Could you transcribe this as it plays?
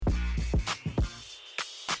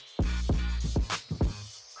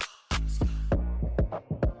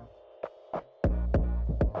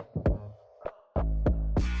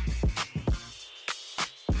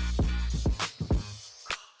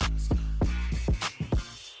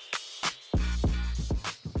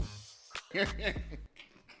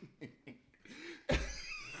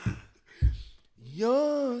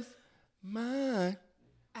Yours, mine,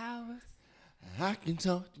 Ours. I can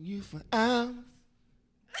talk to you for hours.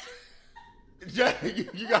 Jenny,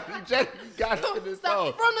 you got it in this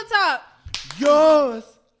song. From the top. Yours,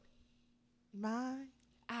 Mine.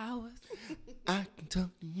 Ours. I can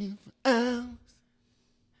talk to you for hours.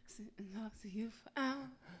 Sit and talk to you for hours.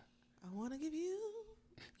 I want to give you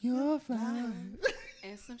You're fine.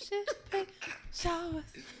 And some champagne showers.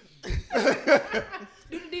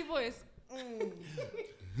 Do the D voice.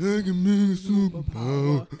 I can be a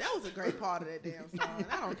superpower. That was a great part of that damn song.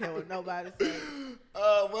 I don't care what nobody says.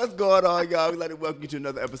 What's going on, y'all? We'd like to welcome you to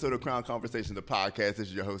another episode of Crown Conversation, the podcast. This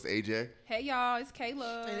is your host, AJ. Hey, y'all. It's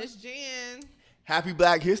Kayla. And it's Jen. Happy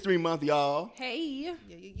Black History Month, y'all. Hey.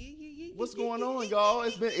 Yeah. What's going on, y'all?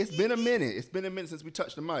 It's been a minute. It's been a minute since we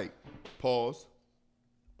touched the mic. Pause.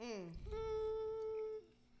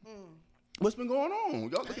 What's been going on?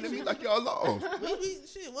 Y'all looking at me like y'all lost.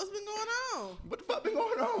 Shit, what's been going on? What the fuck been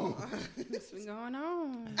going on? What's been going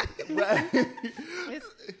on? Right. It's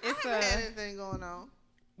I haven't had anything going on.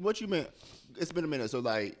 What you meant? It's been a minute. So,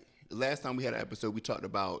 like, last time we had an episode, we talked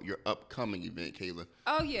about your upcoming event, Kayla.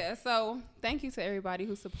 Oh, yeah. So thank you to everybody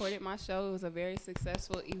who supported my show. It was a very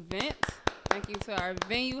successful event. Thank you to our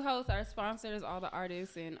venue hosts, our sponsors, all the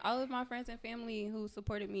artists, and all of my friends and family who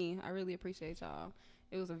supported me. I really appreciate y'all.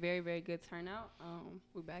 It was a very, very good turnout.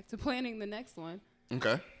 We're back to planning the next one.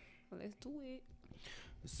 Okay. Well, let's do it.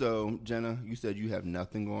 So, Jenna, you said you have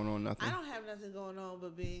nothing going on, nothing? I don't have nothing going on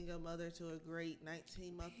but being a mother to a great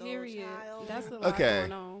 19-month-old Period. child. That's a lot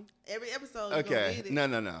going on. Every episode you're Okay. gonna get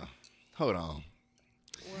it. No. Hold on.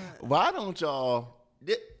 What? Why don't y'all...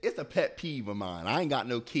 It's a pet peeve of mine. I ain't got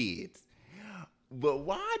no kids. But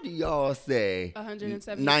why do y'all say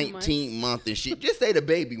 172 19th month and shit? Just say the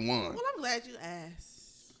baby one. Well, I'm glad you asked.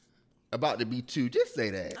 About to be 2. Just say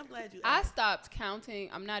that. I'm glad you I asked. stopped counting.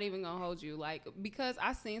 I'm not even gonna hold you, like, because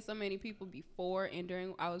I seen so many people before and during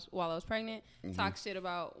while I was pregnant talk shit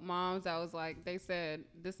about moms. I was like, they said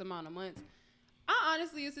this amount of months. I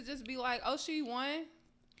honestly used to just be like, oh, she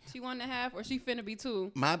 1.5, or she finna be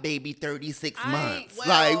 2. My baby 36 I ain't- months. well-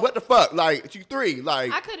 Like, what the fuck? Like, she 3.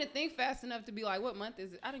 Like, I couldn't think fast enough to be like, what month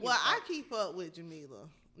is it? I didn't. Well, I I keep up with Jamila.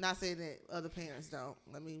 Not saying that other parents don't.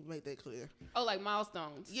 Let me make that clear. oh, like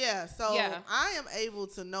milestones. Yeah, so Yeah. I am able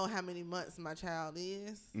to know how many months my child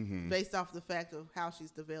is based off the fact of how she's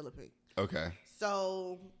developing. okay.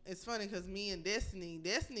 So it's funny because me and Destiny,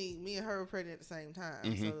 me and her were pregnant at the same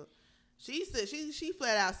time. So she said she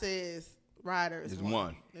flat out says Ryder is It's one.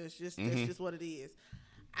 one. It's just that's just what it is.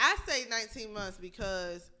 I say 19 months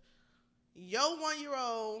because your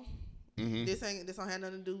 1-year-old. This don't have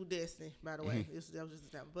nothing to do with Destiny, by the way. That was just a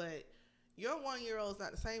example. But your 1-year-old is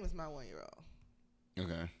not the same as my 1-year-old.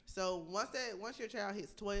 Okay. So once your child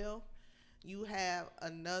hits 12, you have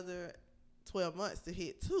another 12 months to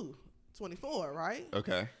hit 24, right?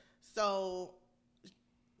 Okay. So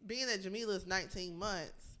being that Jamila is 19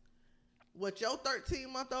 months, what your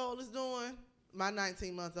 13-month-old is doing, my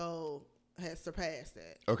 19-month-old has surpassed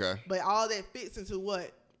that. Okay. But all that fits into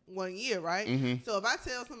what? 1 year, right? So if I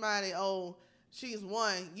tell somebody, oh, she's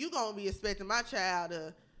 1, you gonna be expecting my child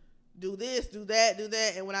to do this, do that,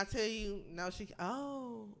 and when I tell you, no,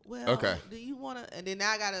 Okay. do you wanna? And then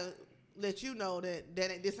I gotta let you know that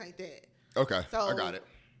this ain't that. Okay. So I got it.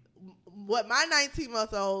 What my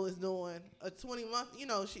 19-month-old is doing, a 20-month,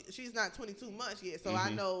 she's not 22 months yet, so I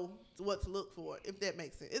know what to look for, if that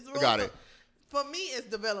makes sense. It's Got it. For me, it's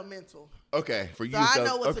developmental. Okay. For you, So I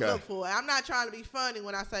know what okay. to look for. I'm not trying to be funny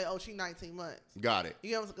when I say, oh, she's 19 months. Got it.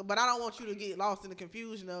 You know what I'm saying? But I don't want you to get lost in the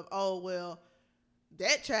confusion of, oh, well,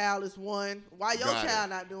 that child is 1. Why your Got child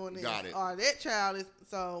it. not doing this? Got it. Or that child is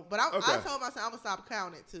so. But I told myself I'm gonna stop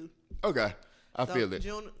counting it too. Okay. I So feel it.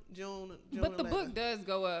 June But the 11th. book does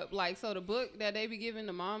go up. Like, so the book that they be giving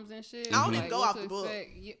the moms and shit. I don't like, even go what off to the book.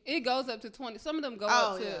 expect, it goes up to 20. Some of them go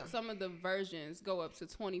Oh, up to, yeah. some of the versions go up to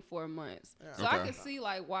 24 months. Yeah. So I Okay. can see,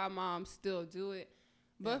 like, why moms still do it.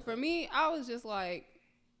 But for me, I was just like,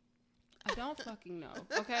 I don't fucking know.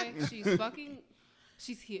 Okay?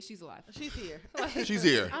 She's here. She's alive. She's here. Like, She's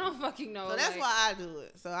here. I don't fucking know. So that's like, why I do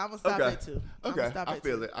it. So I'm gonna stop Okay. at 2. Okay. I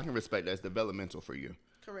feel it. I can respect that. It's developmental for you.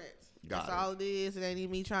 Correct. Got That's it. all it is. It ain't even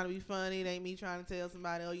me trying to be funny. It ain't me trying to tell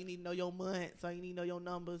somebody, oh, you need to know your months or you need to know your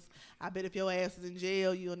numbers. I bet if your ass is in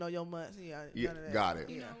jail, you'll know your months. Yeah, Yeah, none of that. got it.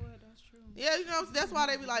 You Yeah. know what? That's true. Yeah, that's why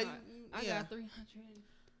they be like, I yeah. got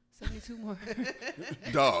 372 more.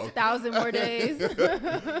 Dog. 1,000 more days.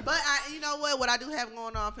 But you know what I do have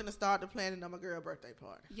going on, I'm finna start the planning of my girl birthday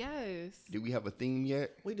party. Yes. Do we have a theme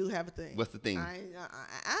yet? We do have a thing. What's the theme?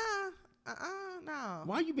 No.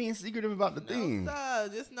 Why are you being secretive about the theme? Sir.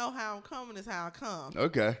 Just know how I'm coming is how I come.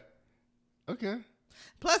 Okay.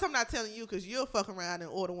 Plus, I'm not telling you because you'll fuck around and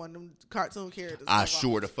order one of them cartoon characters. I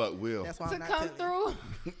sure the fuck will. That's why To I'm not come telling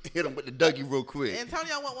through. Hit him with the Dougie real quick.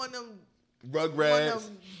 Antonio want one of them Rugrats.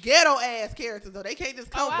 ghetto ass characters though. They can't just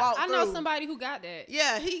come walk I through. know somebody who got that.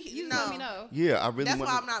 Yeah, You no. let me know. Yeah, I really That's want.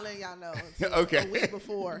 why I'm not letting y'all know. Until Okay. A week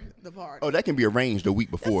before the party. Oh, that can be arranged a week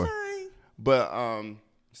before. That's fine. But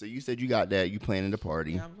so you said you got that. You planning the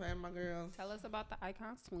party? Yeah, I'm playing my girls. Tell us about the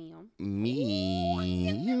Icon Swim. Me,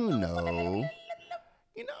 you know,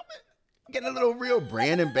 I'm getting a little real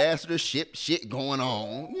brand ambassadorship shit going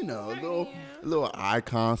on. You know, a little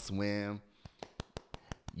Icon Swim.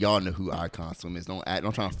 Y'all know who Icon Swim is. Don't try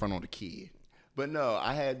to front on the kid. But no,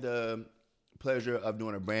 I had the pleasure of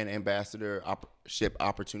doing a brand ambassadorship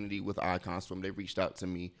opportunity with Icon Swim. They reached out to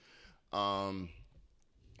me. And,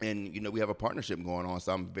 we have a partnership going on,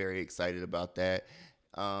 so I'm very excited about that.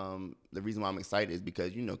 The reason why I'm excited is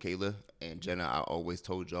because, Kayla and Jenna, I always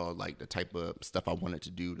told y'all, like, the type of stuff I wanted to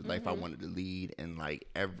do, the life I wanted to lead, and, like,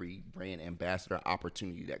 every brand ambassador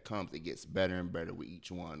opportunity that comes, it gets better and better with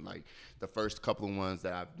each one. Like, the first couple of ones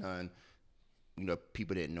that I've done,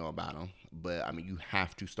 people didn't know about them. But, I mean, you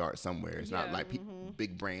have to start somewhere. It's not like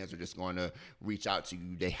big brands are just going to reach out to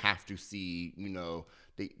you. They have to see,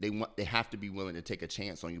 they have to be willing to take a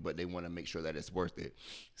chance on you, but they want to make sure that it's worth it.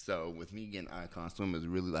 So with me getting Icon Swim is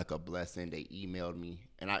really like a blessing. They emailed me,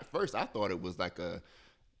 and at first I thought it was like a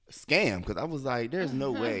scam because I was like, "There's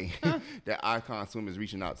no way that Icon Swim is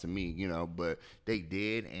reaching out to me," But they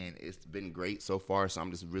did, and it's been great so far. So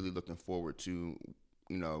I'm just really looking forward to,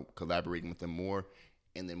 collaborating with them more,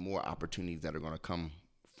 and then more opportunities that are going to come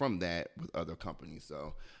from that with other companies.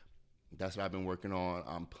 So that's what I've been working on.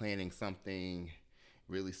 I'm planning something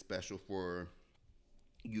really special for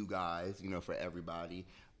you guys, for everybody.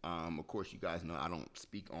 Of course, you guys know I don't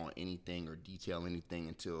speak on anything or detail anything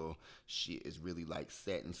until shit is really like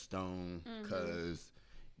set in stone, because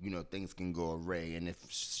things can go array, and if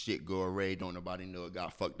shit go array, don't nobody know it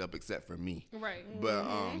got fucked up except for me. Right.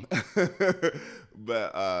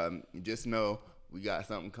 But just know we got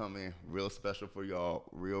something coming real special for y'all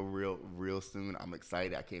real soon. I'm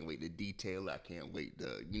excited. I can't wait to detail it. I can't wait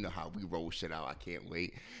to, how we roll shit out. I can't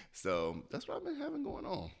wait. So that's what I've been having going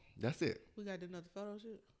on. That's it. We got to do another photo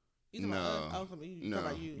shoot? No.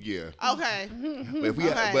 About you. Yeah. Okay. But if we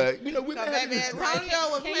but we baby Antonio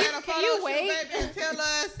was planning a photo shoot, wait? baby, and tell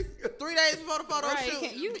us 3 days before the photo Right, shoot.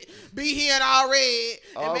 can you be here in all red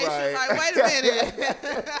and All make right. sure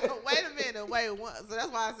like, wait a minute. Wait one. So that's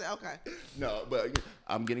why I said okay. No, but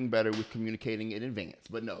I'm getting better with communicating in advance.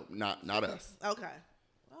 But no, not us. Okay.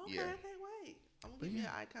 Yeah. I can't wait. I'm gonna get me an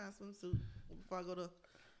Icon swimsuit before I go to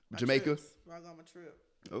my Jamaica? trips, before I go on my trip.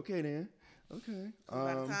 Okay then. Okay.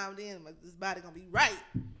 By the time then, this body gonna be right.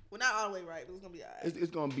 Well, not all the way right, but it's gonna be all right.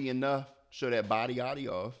 It's gonna be enough. Show that body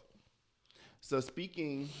off. So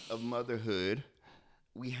speaking of motherhood,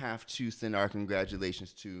 we have to send our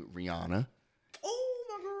congratulations to Rihanna. Oh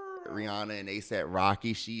my girl. Rihanna and ASAP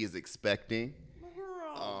Rocky. She is expecting. My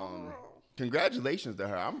girl. Congratulations to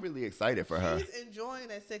her. I'm really excited for her. She's enjoying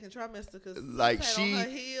that second trimester because Like, on her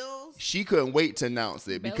heels. She couldn't wait to announce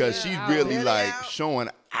it because Belly she's out. really Belly like out. showing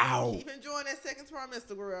out. Keep enjoying that second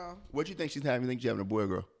trimester, girl. What you think she's having? You think she's having a boy or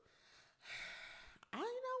girl? You know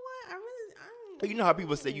what? I don't You know how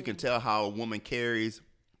people say you can tell how a woman carries.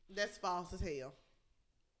 That's false as hell.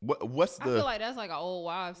 What's I the? feel like that's like an old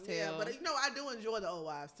wives' tale. Yeah, but I do enjoy the old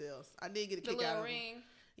wives' tales. I did get a the kick out little of it. ring.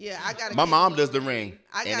 Yeah, I got. My mom does the ring,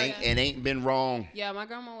 I and got- ain't been wrong. Yeah, my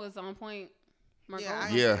grandma was on point.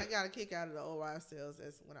 Yeah. I got a kick out of the old wives' tales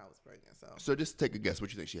as when I was pregnant. So So just take a guess.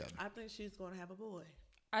 What you think she having? I think she's going to have a boy.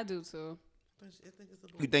 I do too. I think it's a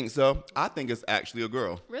boy. You think so? I think it's actually a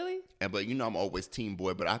girl. Really? But I'm always team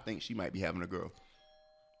boy, but I think she might be having a girl.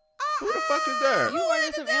 Who the fuck is that? You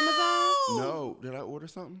ordered some Amazon? No, did I order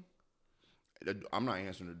something? I'm not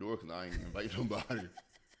answering the door because I ain't invite nobody.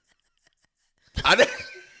 I didn't.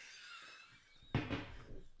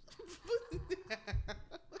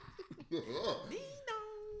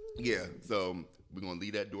 Yeah, so we're gonna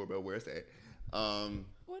leave that doorbell where it's at.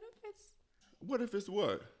 What if it's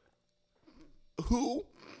what? Who?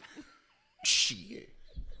 Shit.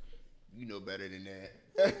 You know better than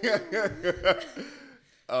that.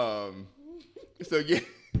 So yeah.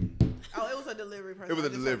 Oh, it was a delivery person. It was a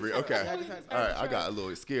delivery. Okay. I just heard- All right. I got a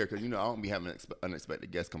little scared because I don't be having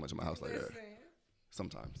unexpected guests come into my house like that.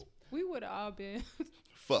 Sometimes. We would have all been.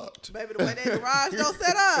 Fucked. Baby, the way that garage door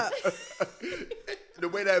set up. The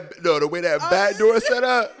way that back door set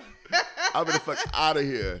up, I'm gonna fuck out of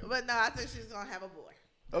here. But no, I think she's gonna have a boy.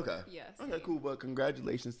 Okay. Yes. Okay, cool. But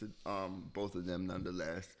congratulations to both of them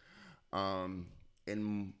nonetheless.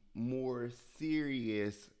 In more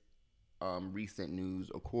serious recent news,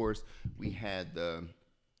 of course, we had the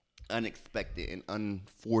unexpected and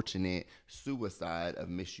unfortunate suicide of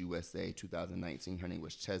Miss USA 2019. Her name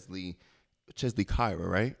was Chesley Kyra,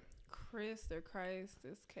 right? Chris or Christ,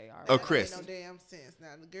 it's K-R. Oh, That Chris. Ain't no damn sense. Now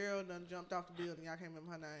the girl done jumped off the building. Y'all can't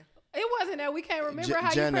remember her name. It wasn't that we can't remember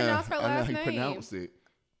how Jenna, you pronounce her I know last how you name. pronounce it.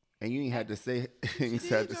 And you ain't had to say She you did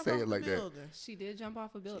had to jump say off it the like that. building. She did jump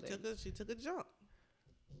off a building. She took a jump.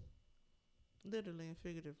 Literally and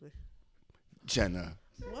figuratively. Jenna.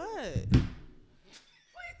 What?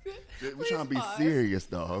 We're trying to be pause. serious,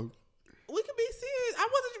 dog. We can be serious. I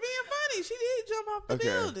wasn't being funny. She did jump off the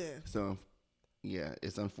building. So, yeah,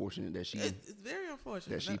 it's unfortunate that It's very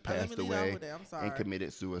unfortunate that she Let me passed lead off away with that. I'm sorry. and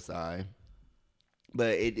committed suicide.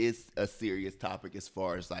 But it is a serious topic as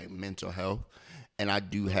far as like mental health, and I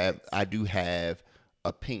do have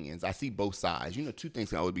opinions. I see both sides. You know, two things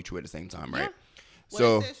can always be true at the same time, right? Well,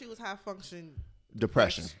 So they said she was high function.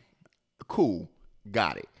 depression, cool,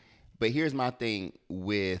 got it. But here's my thing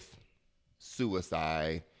with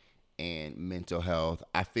suicide and mental health.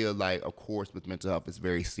 I feel like, of course, with mental health, it's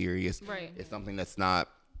very serious. Right. It's something that's not.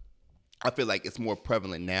 I feel like it's more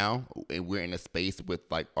prevalent now, and we're in a space with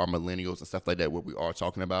like our millennials and stuff like that where we are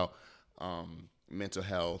talking about mental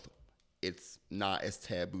health. It's not as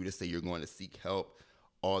taboo to say you're going to seek help.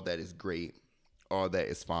 All that is great. All that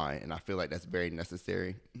is fine. And I feel like that's very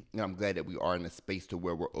necessary. And I'm glad that we are in a space to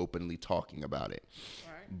where we're openly talking about it.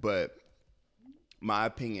 Right. But my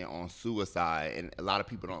opinion on suicide, and a lot of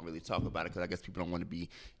people don't really talk about it because I guess people don't want to be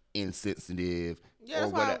insensitive Yeah,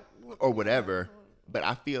 or, that's or whatever. But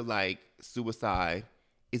I feel like suicide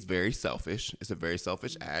is very selfish. It's a very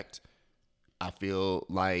selfish act. I feel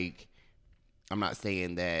like, I'm not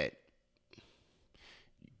saying that,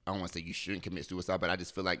 I don't want to say you shouldn't commit suicide, but I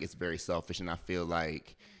just feel like it's very selfish. And I feel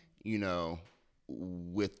like, you know,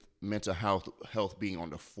 with mental health being on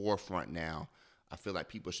the forefront now, I feel like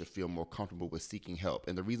people should feel more comfortable with seeking help.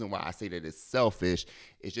 And the reason why I say that it's selfish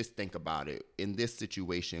is just think about it. In this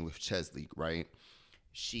situation with Chesley, right?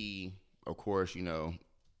 She, of course, you know,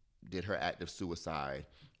 did her act of suicide,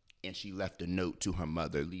 and she left a note to her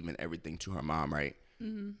mother, leaving everything to her mom, right?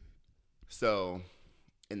 Mm-hmm. So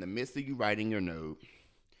in the midst of you writing your note,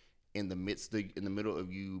 in the middle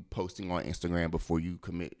of you posting on Instagram before you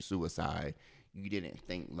commit suicide, you didn't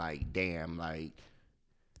think like, damn, like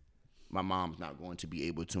my mom's not going to be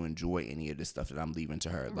able to enjoy any of this stuff that I'm leaving to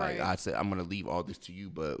her. Like Right. I said, I'm going to leave all this to you,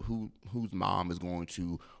 but whose mom is going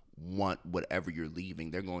to want whatever you're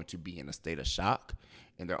leaving? They're going to be in a state of shock,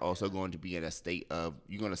 and they're also going to be in a state of,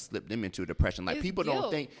 you're going to slip them into a depression. Like It's people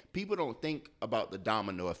guilt. don't think about the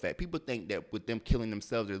domino effect. People think that with them killing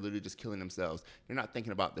themselves, they're literally just killing themselves. They're not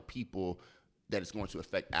thinking about the people that it's going to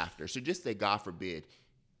affect after. So just say, God forbid,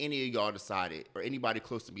 any of y'all decided, or anybody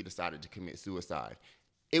close to me decided to commit suicide.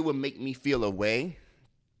 It would make me feel a way,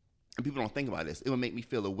 and people don't think about this, it would make me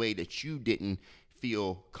feel a way that you didn't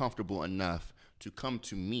feel comfortable enough to come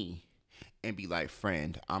to me and be like,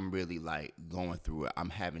 friend, I'm really like going through it. I'm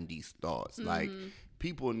having these thoughts. Mm-hmm. Like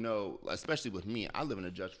people know, especially with me, I live in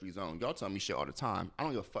a judge-free zone. Y'all tell me shit all the time. I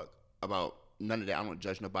don't give a fuck about none of that. I don't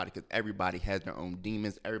judge nobody because everybody has their own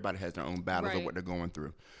demons. Everybody has their own battles of Right. what they're going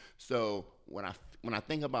through. So when I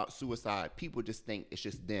think about suicide, people just think it's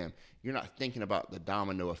just them. You're not thinking about the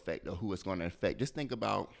domino effect of who it's going to affect. Just think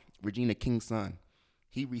about Regina King's son.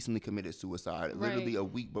 He recently committed suicide, literally a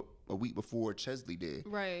week before Chesley did.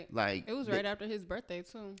 Right. Like It was right after his birthday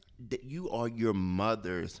too. that you are your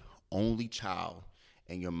mother's only child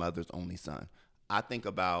and your mother's only son. I think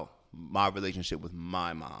about my relationship with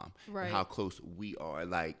my mom, Right. and how close we are.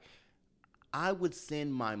 Like, I would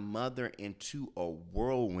send my mother into a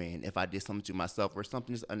whirlwind if I did something to myself or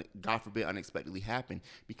something just, God forbid, unexpectedly happened,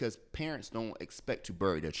 because parents don't expect to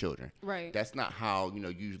bury their children. Right. That's not how,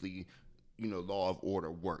 usually, law of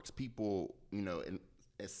order works. People, and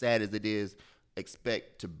as sad as it is,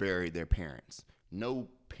 expect to bury their parents. No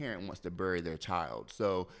parent wants to bury their child.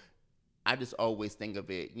 So I just always think of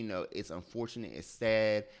it, it's unfortunate, it's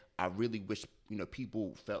sad. I really wish,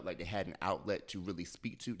 people felt like they had an outlet to really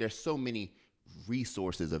speak to. There's so many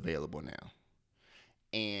resources available now.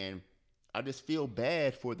 And I just feel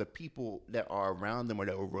bad for the people that are around them or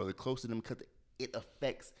that were really close to them, because it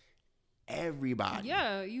affects everybody.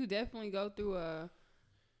 Yeah, you definitely go through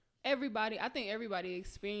I think everybody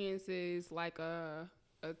experiences like a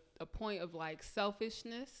point of like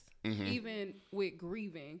selfishness, even with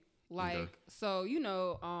grieving. Like, Okay. So,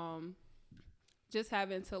 just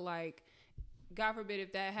having to like, God forbid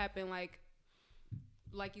if that happened, like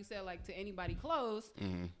like you said, like to anybody close,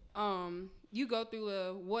 Mm-hmm. you go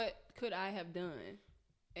through what could I have done,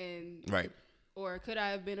 and Right. or could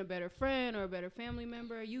I have been a better friend or a better family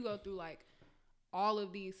member? You go through like all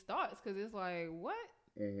of these thoughts because it's like, what?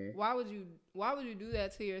 Mm-hmm. Why would you do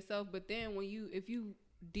that to yourself? But then if you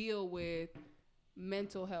deal with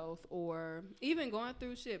mental health or even going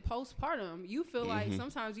through shit postpartum, you feel like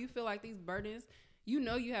sometimes you feel like these burdens. You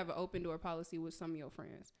know you have an open door policy with some of your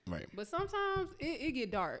friends, Right. but sometimes it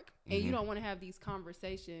get dark and you don't want to have these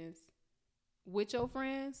conversations with your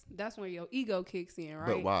friends. That's when your ego kicks in, right?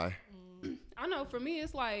 But why? I know for me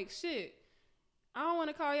it's like shit. I don't want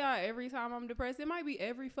to call y'all every time I'm depressed. It might be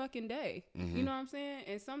every fucking day. You know what I'm saying?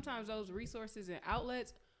 And sometimes those resources and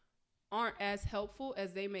outlets aren't as helpful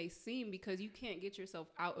as they may seem because you can't get yourself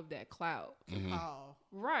out of that cloud. Oh.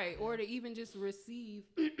 Right. Or to even just receive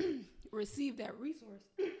receive that resource.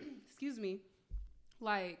 Excuse me.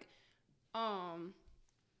 Like,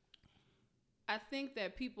 I think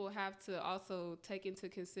that people have to also take into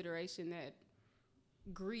consideration that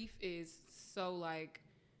grief is so like,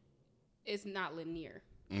 it's not linear.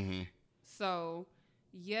 Mm-hmm. So,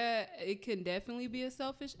 yeah, it can definitely be a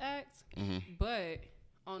selfish act, but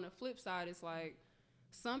on the flip side, it's like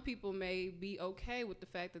some people may be okay with the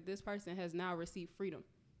fact that this person has now received freedom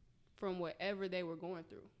from whatever they were going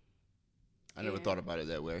through. I never thought about it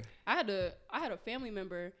that way. I had a family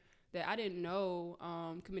member that I didn't know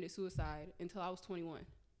committed suicide until I was 21.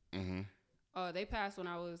 Mm-hmm. They passed when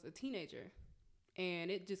I was a teenager.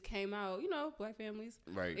 And it just came out, you know, black families.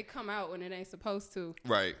 Right. It come out when it ain't supposed to.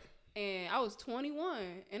 Right. And I was 21,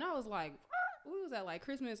 and I was like, what? We was at like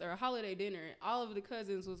Christmas or a holiday dinner, and all of the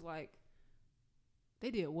cousins was like,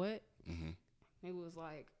 they did what? Mm-hmm. It was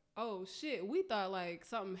like, oh shit, we thought like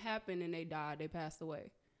something happened and they died, they passed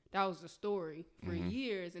away. That was the story for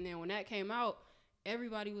years. And then when that came out,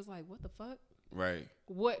 everybody was like, what the fuck? Right.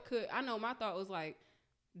 I know my thought was like,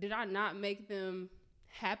 did I not make them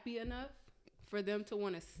happy enough for them to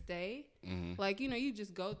want to stay? Like, you know, you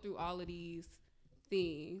just go through all of these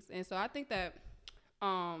things. And so I think that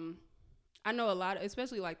I know a lot of,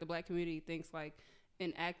 especially like the black community thinks like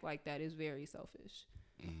an act like that is very selfish.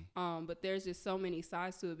 But there's just so many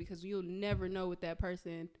sides to it because you'll never know what that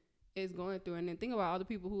person is going through. And then think about all the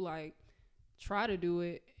people who like try to do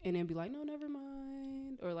it and then be like, no, never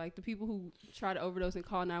mind. Or like the people who try to overdose and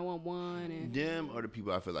call 911 and Them are the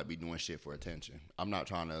people I feel like be doing shit for attention. I'm not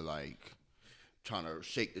trying to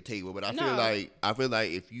shake the table, but I feel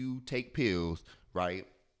like if you take pills, right,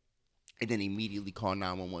 and then immediately call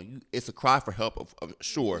 911, it's a cry for help, of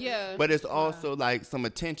sure. Yeah. But it's also like some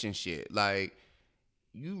attention shit. Like,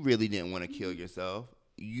 you really didn't want to kill yourself.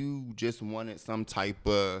 You just wanted some type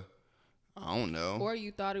of, I don't know. or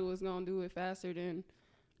you thought it was gonna do it faster than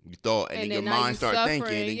You thought, and then your now mind you start thinking,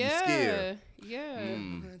 suffering. and you scared. Yeah.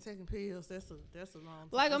 Man, taking pills, that's a long.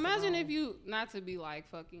 Like, that's a imagine long- if you, not to be like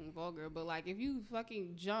fucking vulgar, but like if you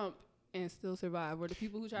fucking jump and still survive, or the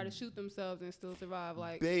people who try to shoot themselves and still survive,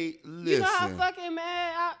 like, Listen, you know how fucking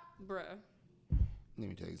mad bruh. let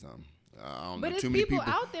me tell you something. I don't But know it's too many people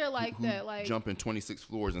people out there like who that, like jumping 26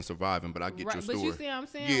 floors and surviving, but I get your story. But you see what I'm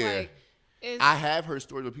saying? Yeah. Like, it's, I have heard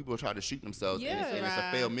stories where people try to shoot themselves and it's a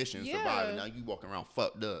Right. failed mission, Yeah. surviving. Now you walking around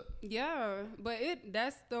fucked up. yeah, but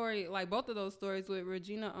that story, like both of those stories with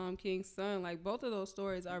Regina King's son, like both of those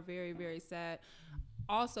stories are very, very sad.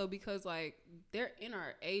 Also because like they're in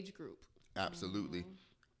our age group. Absolutely.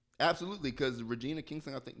 Absolutely, because Regina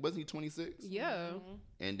Kingston, I think, wasn't he 26? Yeah.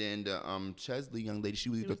 And then the Chesley young lady, she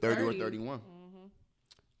was either was 30 or 30. 31.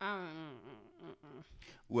 I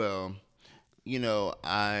Well, you know,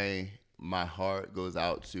 my heart goes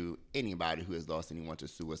out to anybody who has lost anyone to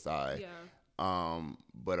suicide. Yeah.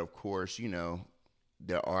 But of course, you know,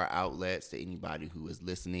 there are outlets to anybody who is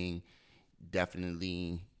listening.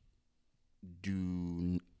 Definitely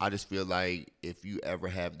I just feel like if you ever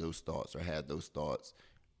have those thoughts or had those thoughts,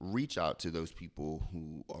 reach out to those people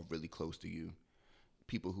who are really close to you.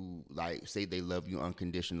 People who like say they love you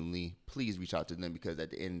unconditionally. Please reach out to them, because at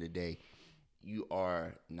the end of the day, you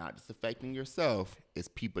are not just affecting yourself, it's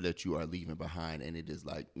people that you are leaving behind. And it is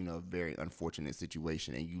like, you know, a very unfortunate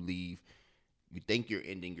situation. And you leave, you think you're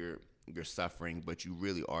ending your suffering, but you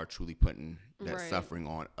really are truly putting that Right. suffering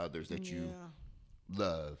on others that you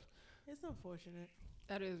love. It's unfortunate.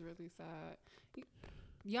 That is really sad.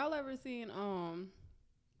 Y'all ever seen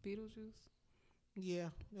Beetlejuice? Yeah,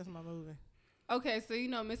 that's my movie. Okay, so you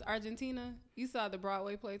know Miss Argentina? You saw the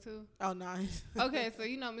Broadway play too? Oh, nice. Okay, so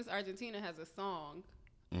you know Miss Argentina has a song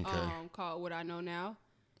called What I Know Now.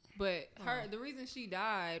 But the reason she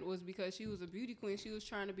died was because she was a beauty queen. She was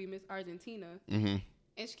trying to be Miss Argentina. Mm-hmm.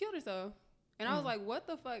 And she killed herself. And I was like, what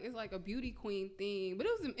the fuck? It's like a beauty queen thing. But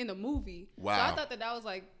it was in the movie. Wow. So I thought that was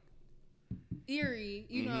like eerie.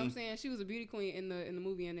 You know what I'm saying? She was a beauty queen in the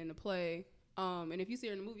movie and in the play. And if you see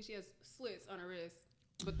her in the movie, she has slits on her wrist.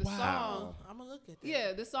 But the song, I'm gonna look at that.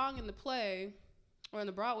 Yeah, the song in the play or in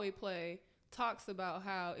the Broadway play talks about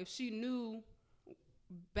how if she knew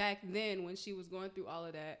back then when she was going through all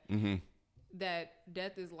of that, that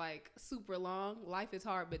death is like super long. Life is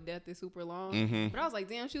hard, but death is super long. But I was like,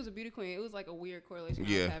 damn, she was a beauty queen. It was like a weird correlation I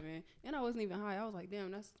was having. And I wasn't even high. I was like,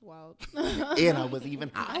 damn, that's wild. And I wasn't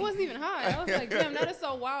even high. I wasn't even high. I was like, damn, that is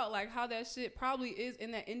so wild. Like how that shit probably is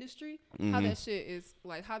in that industry. How that shit is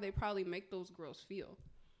like how they probably make those girls feel.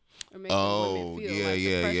 Or make those women feel.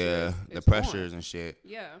 Yeah. The pressures and shit.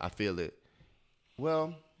 Yeah. I feel it.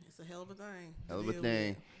 Well, it's a hell of a thing. Hell of a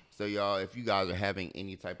thing. So, y'all, if you guys are having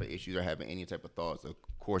any type of issues or having any type of thoughts, of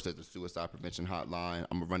course, there's a suicide prevention hotline.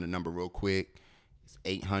 I'm going to run the number real quick. It's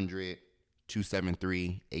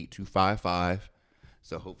 800-273-8255.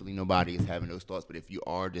 So, hopefully, nobody is having those thoughts. But if you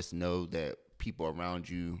are, just know that people around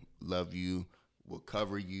you love you, will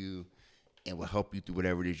cover you, and will help you through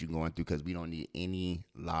whatever it is you're going through because we don't need any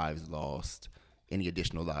lives lost, any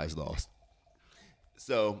additional lives lost.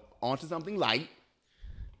 So, on to something light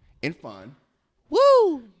and fun.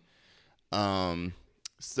 Woo!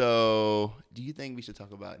 So, do you think we should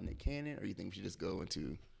talk about Nick Cannon, or you think we should just go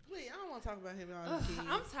into? Wait, I don't want to talk about him at all.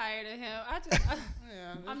 I'm tired of him.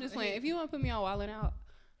 I'm just playing. If you want to put me on Wildin' Out,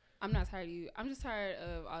 I'm not tired of you. I'm just tired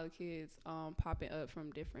of all the kids popping up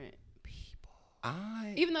from different people.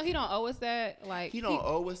 Even though he don't owe us that, like he don't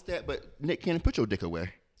owe us that. But Nick Cannon, put your dick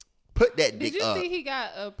away. Put that dick up. Did you see he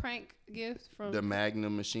got a prank gift from the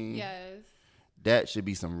Magnum machine? Yes. That should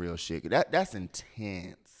be some real shit. That's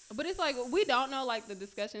intense. But it's like we don't know like the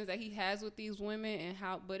discussions that he has with these women and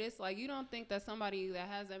how. But it's like you don't think that somebody that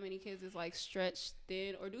has that many kids is like stretched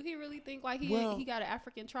thin, or do he really think like he got an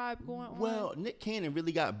African tribe going on? Well, Nick Cannon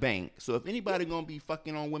really got banked. So if anybody gonna be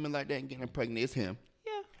fucking on women like that and getting pregnant, it's him.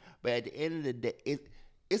 Yeah. But at the end of the day,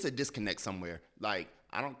 it's a disconnect somewhere. Like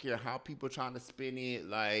I don't care how people trying to spin it.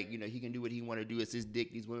 Like he can do what he want to do. It's his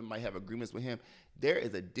dick. These women might have agreements with him. There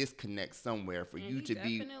is a disconnect somewhere for you to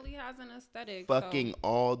be definitely has an aesthetic fucking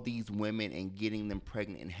all these women and getting them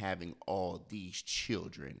pregnant and having all these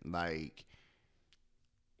children. Like,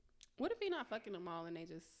 what if he not fucking them all and they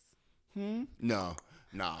just? No,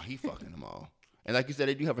 he fucking them all. And like you said,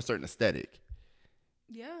 they do have a certain aesthetic.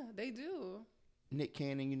 Yeah, they do. Nick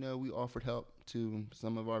Cannon, we offered help to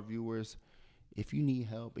some of our viewers. If you need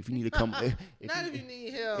help, if you need to come, if you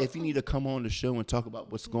need help, if you need to come on the show and talk about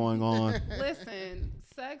what's going on. Listen,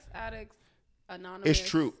 Sex Addicts Anonymous. It's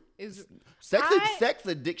true. Sex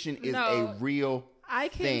addiction is a real I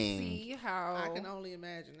can thing. see how. I can only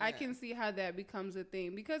imagine. I can see how that becomes a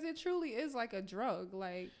thing because it truly is like a drug.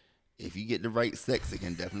 Like, if you get the right sex, it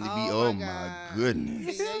can definitely be. Oh my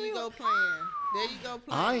goodness! See, there you go playing.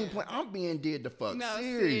 I ain't playing. I'm being dead the fuck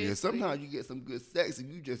serious. Sometimes you get some good sex and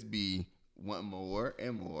you just be wanting more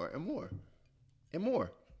and more and more and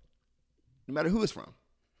more, no matter who it's from.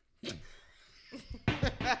 Oh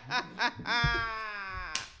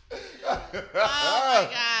my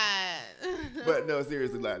God. But no,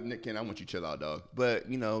 seriously, like Nick Cannon, I want you to chill out, dog. But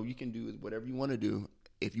you can do whatever you want to do.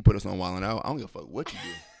 If you put us on Wildin' Out, I don't give a fuck what you do.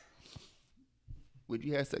 Would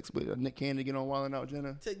you have sex with Nick Cannon to get on Wildin' Out,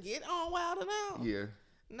 Jenna? To get on Wildin' Out? Yeah.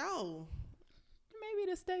 No. Maybe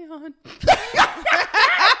to stay on.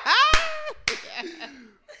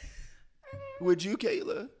 Would you,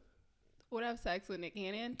 Kayla? Would I have sex with Nick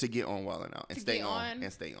Cannon? To get on Wildin' Out and stay on.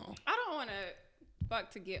 And stay on. I don't want to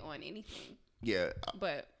fuck to get on anything. Yeah.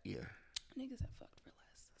 But yeah. Niggas have fucked for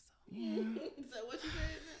less. So. Yeah. So what you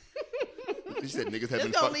said? You said niggas have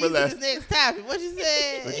been fucked for less. Next topic. What you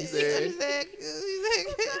said? What you said?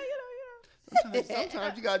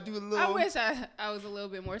 Sometimes you gotta do a little. I wish I was a little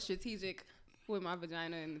bit more strategic with my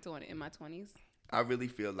vagina in my 20s. I really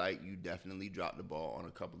feel like you definitely dropped the ball on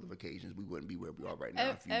a couple of occasions. We wouldn't be where we are right now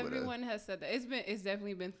if you would have. Everyone has said that. It's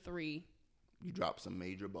definitely been 3. You dropped some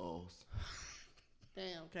major balls.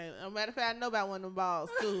 Damn, okay. As a matter of fact, I know about one of them balls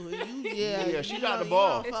too. Yeah, she dropped the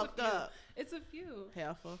ball. Fucked up. It's a few.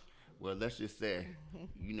 Helpful. Well, let's just say,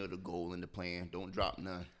 the goal and the plan. Don't drop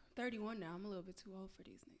none. 31 now. I'm a little bit too old for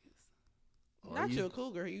these niggas. Not you a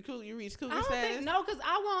cougar. You cool? You reach cougar status? I don't think no, because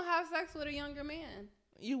I won't have sex with a younger man.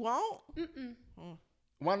 You won't? Mm-mm.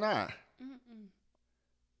 Why not? Mm-mm.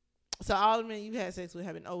 So all the men you had sex with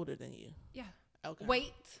have been older than you? Yeah. Okay.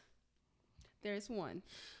 Wait. There's one.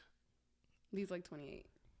 He's like 28.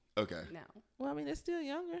 Okay. Now. Well, I mean, they're still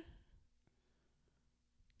younger.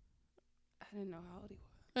 I didn't know how old he was.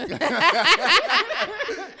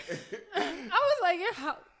 I was like,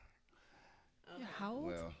 How old?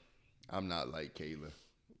 Well, I'm not like Kayla.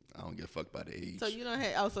 I don't give a fuck about the age. So you don't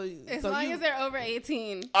have. Oh, so As so long you, as they're over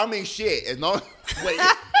 18. I mean, shit. As long wait,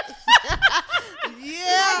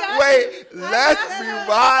 yeah. wait. Let's rewind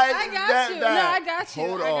I got that you. back. No, I got you.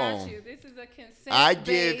 Hold I on. got you. This is a consent. I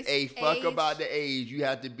give a fuck about the age. You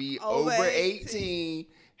have to be Over over 18. 18.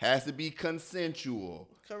 Has to be consensual.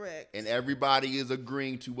 Correct. And everybody is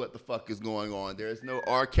agreeing to what the fuck is going on. There's no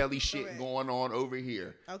R. Kelly shit Correct. going on over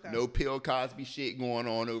here. Okay. No Bill Cosby shit going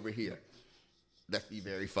on over here. Let's be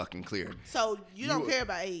very fucking clear. So you don't care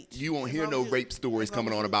about age. You won't As hear long no as you- rape stories as long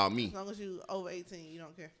coming as on you- about me. As long as you over 18, you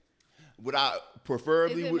don't care. What I Is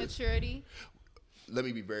preferably it would, maturity? let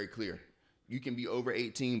me be very clear. You can be over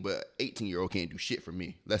 18, but 18-year-old can't do shit for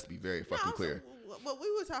me. Let's be very fucking clear. But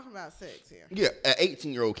we were talking about sex here. Yeah, an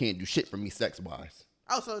 18-year-old can't do shit for me sex-wise.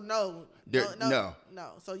 Oh, so no. No.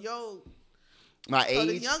 So My so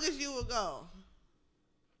the age, youngest you will go.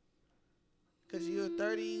 Because you're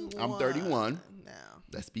 31. I'm 31. Now.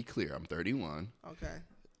 let's be clear, I'm 31.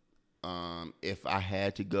 Okay. If I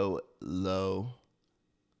had to go low,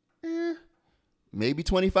 maybe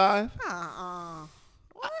 25.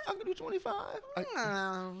 What? I can do 25.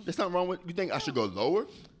 No, There's something wrong with, you think I should go lower?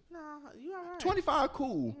 you all right. 25,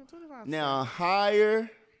 cool. 25. Now, higher,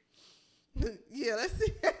 Yeah, let's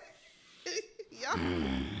see. Yeah.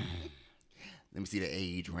 let me see the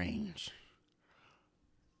age range.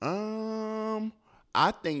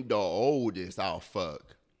 I think the oldest I'll fuck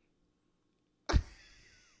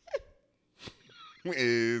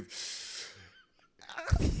is,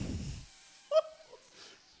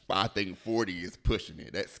 I think 40 is pushing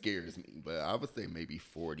it. That scares me, but I would say maybe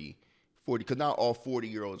 40, because not all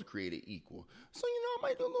 40-year-olds are created equal. So, I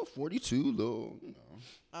might do a little 42, little,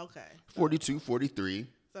 Okay. 42, 43.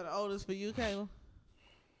 So the oldest for you, Kayla?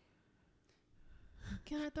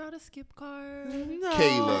 Can I throw the skip card? No.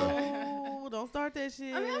 Kayla. Don't start that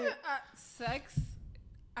shit. I mean, sex.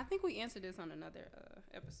 I think we answered this on another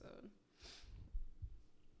episode.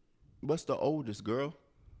 What's the oldest, girl?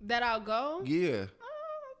 That I'll go? Yeah.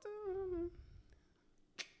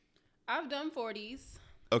 I've done 40s.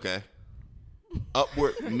 Okay.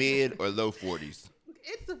 Upward, mid, or low 40s?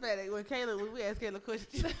 It's pathetic when we ask Kayla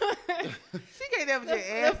questions. She can't never just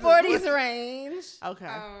The answer. 40s range. Okay.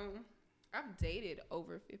 I've dated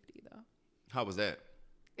over 50 though. How was that?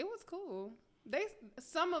 It was cool.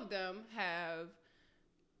 Some of them have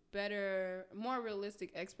better, more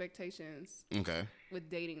realistic expectations Okay. with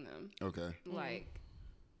dating them. Okay. Like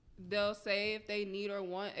they'll say if they need or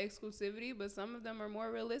want exclusivity, but some of them are more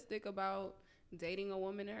realistic about dating a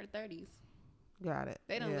woman in her 30s. Got it.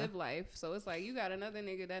 They don't live life, so it's like you got another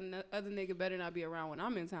nigga. That other nigga better not be around when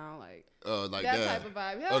I'm in town. Like Like that type of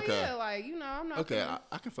vibe. Hell Okay. yeah, like I'm not. Okay, finna-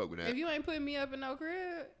 I can fuck with that. if you ain't putting me up in no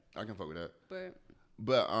crib, I can fuck with that.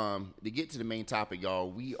 but To get to the main topic, y'all,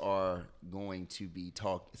 we are going to be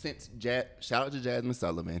talking. Shout out to Jasmine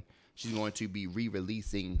Sullivan. She's going to be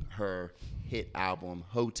re-releasing her hit album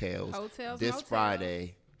Hotels this Motels.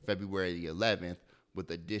 Friday, February the 11th, with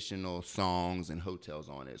additional songs and hotels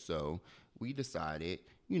on it. So we decided,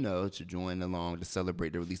 to join along to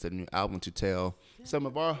celebrate the release of the new album to tell some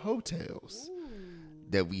of our hotels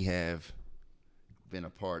that we have been a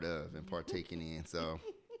part of and partaking in. So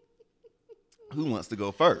who wants to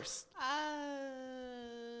go first?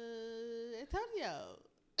 Antonio.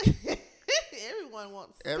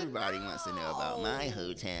 Everybody wants to know about my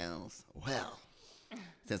hotels. Well,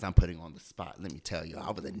 since I'm putting on the spot, let me tell you,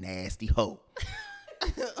 I was a nasty hoe.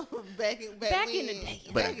 back in the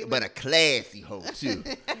day. But a classy hoe, too.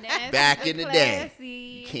 nasty, Back in the day.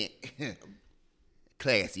 classy. Can't.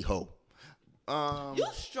 Classy hoe. You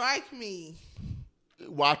strike me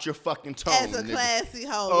Watch your fucking tone, as a nigga. classy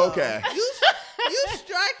hoe. Okay. You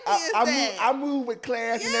strike me as that. I move with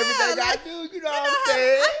class and everything like, I do. You know what I'm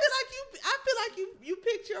saying? I feel like you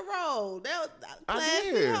picked your role. That was a I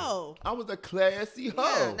classy did. hoe. I was a classy hoe.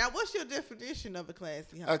 Yeah. Now, what's your definition of a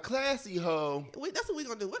classy hoe? A classy hoe. That's what we're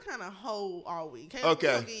gonna do. What kind of hoe are we? Okay. We're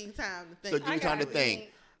gonna give you time to think. So give me time to think.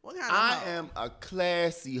 What kind of I hoe? am a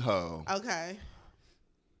classy hoe. Okay.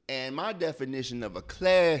 And my definition of a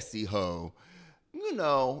classy hoe,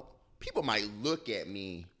 people might look at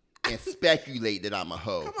me and speculate that I'm a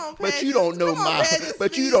hoe. Come on, but Peg, you don't know come on, Peg, this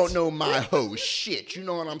but you speech. don't know my hoe shit. You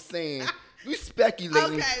know what I'm saying? You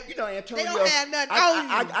speculating. Okay. Antonio, They don't have nothing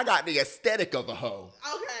on you. I got the aesthetic of a hoe.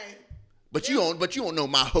 Okay. But you don't know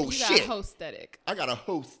my hoe You shit. got hostatic. I got a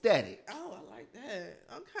hoe static. Oh, I like that.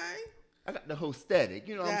 Okay. I got the hoe static.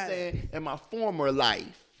 You know what I'm Got it. saying? In my former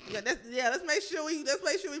life. Let's make sure we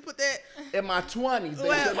put that. In my 20s, baby.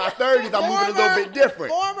 Well, In my 30s, I'm moving a little bit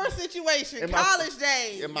different. Former situation, In my- college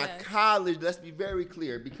days. In my Yes. college, let's be very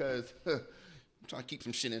clear, because I'm trying to keep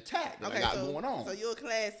some shit intact that Okay, I got so, going on. So you're a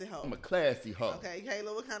classy hoe. I'm a classy hoe. Okay,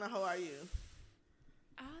 Kayla, what kind of hoe are you?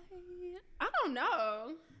 I don't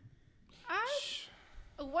know.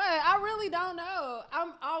 I really don't know.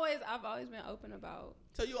 I've always been open about.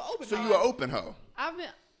 So you're open. So you an open hoe. I've been.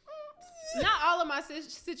 Not all of my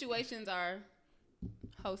situations are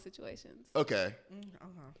hoe situations. Okay.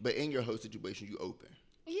 But in your hoe situation, you open.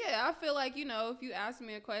 Yeah, I feel like, if you ask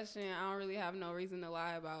me a question, I don't really have no reason to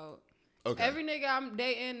lie about. Okay. Every nigga I'm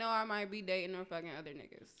dating, no, I might be dating or fucking other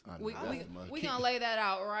niggas. We gonna lay that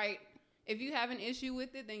out right. If you have an issue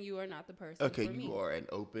with it, then you are not the person. Okay, for me.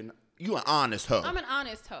 You an honest hoe. I'm an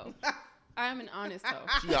honest hoe. I'm an honest hoe.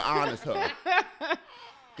 She an honest hoe.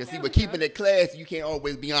 Cause see, but keeping it classy, you can't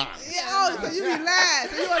always be honest. Yeah, so you be lying.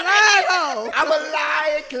 So you a lying hoe. I'm a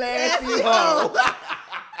lying classy hoe.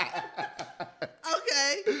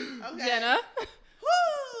 Okay. Jenna.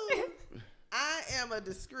 Woo. I am a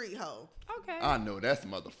discreet hoe. Okay. I know that's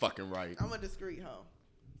motherfucking right. I'm a discreet hoe.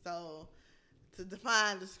 So to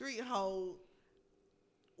define discreet hoe,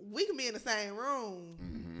 we can be in the same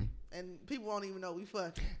room and people won't even know we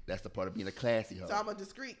fucking. That's the part of being a classy hoe. So I'm a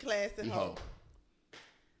discreet, classy hoe.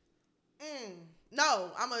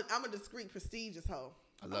 No, I'm a discreet, prestigious hoe.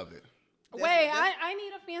 I love it. I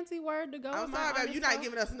need a fancy word to go. I'm sorry, baby. You're not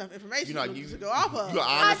giving us enough information to go off of. You're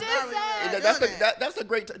honest. I just said that's a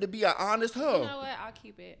great to be an honest hoe. You know what? I'll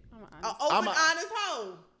keep it. I'm an honest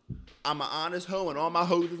hoe. I'm an honest hoe, and all my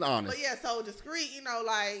hoes is honest. But yeah, so discreet,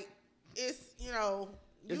 like it's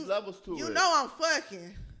There's levels to it. You know I'm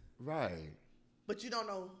fucking. Right. But you don't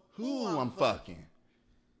know who I'm fucking.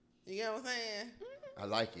 You get what I'm saying? I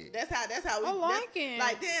like it. That's how we I like it.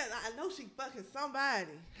 Like, damn, I know she fucking somebody.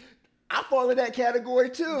 I fall in that category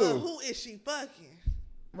too. But who is she fucking?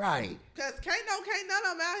 Right. Cause can't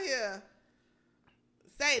none of them out here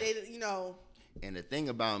say they, And the thing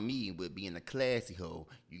about me with being a classy hoe,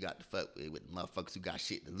 you got to fuck with motherfuckers who got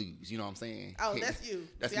shit to lose. You know what I'm saying? Oh, that's you.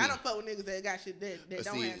 That's see, me. I don't fuck with niggas that got shit that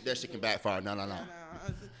don't have that shit can backfire. No.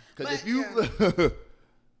 Because if But, you,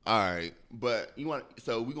 all right, but you want.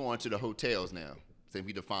 So we go on to the hotels now. So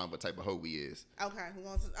we define what type of hoe we is. Okay, we're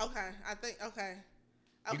going to. Okay, I think. Okay.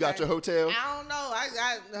 You got your hotel? I don't know. I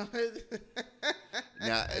got.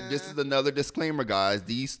 Now, this is another disclaimer, guys.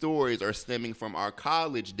 These stories are stemming from our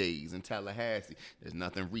college days in Tallahassee. There's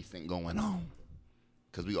nothing recent going on.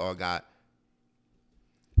 Because we all got...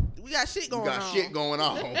 We got shit going on. We got shit going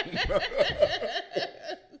on.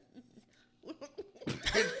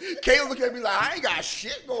 Kayla look at me like, I ain't got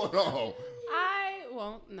shit going on. I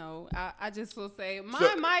won't know. I just will say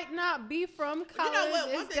mine might not be from college. You know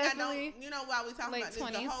what? One it's thing I don't. You know why we talking about this?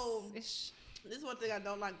 The whole. This is one thing I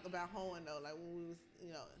don't like about hoeing though. Like when we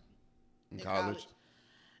was, in college.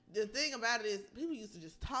 The thing about it is people used to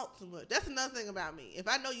just talk too much. That's another thing about me. If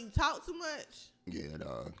I know you talk too much, yeah,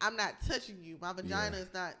 dog. I'm not touching you. My vagina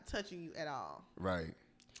is not touching you at all. Right.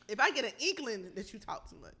 If I get an inkling that you talk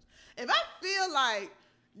too much, if I feel like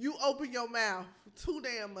you open your mouth too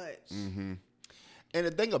damn much. Mm-hmm. And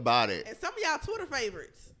the thing about it. And some of y'all Twitter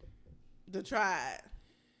favorites, the tried,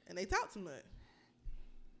 and they talk too much.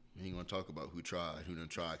 We ain't gonna talk about who done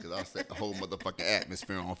tried, because I'll set the whole motherfucking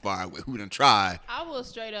atmosphere on fire with who done tried. I will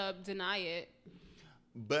straight up deny it.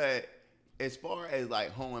 But as far as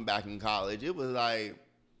like hoeing back in college, it was like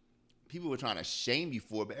people were trying to shame you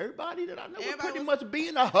for it, but everybody that I know was pretty much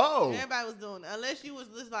being a hoe. Everybody was doing it, unless you was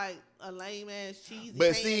just like a lame ass cheesy.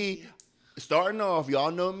 But see, starting off,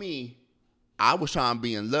 y'all know me. I was trying to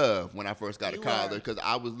be in love when I first got to college because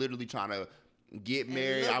I was literally trying to get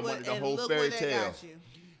married. I wanted the whole fairy tale.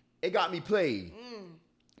 It got me played,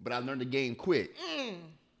 but I learned the game quick.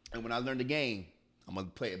 And when I learned the game, I'm gonna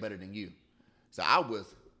play it better than you. So I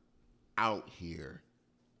was out here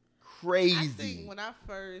crazy. I think when I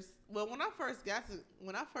first got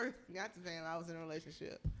to fam, I was in a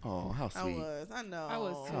relationship. Oh, how sweet! I know. I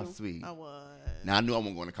was too. How sweet. I was. Now I knew I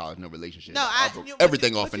wasn't going to college, no relationship. No, I broke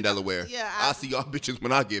everything off in Delaware. Yeah, I'll see y'all bitches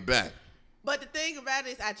when I get back. But the thing about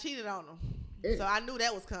it is, I cheated on him, so I knew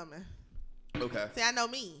that was coming. Okay. See, I know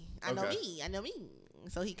me. I know me.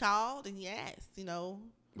 So he called and he asked,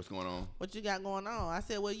 what's going on? What you got going on? I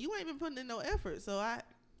said, well, you ain't been putting in no effort, so I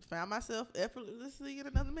found myself effortlessly in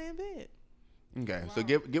another man's bed. Okay, wow. So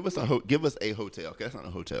give us a hotel. Okay, that's not a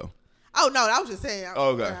hotel. Oh no, I was just saying.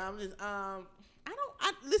 Okay. I'm just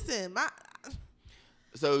listen.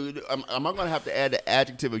 So am I gonna have to add the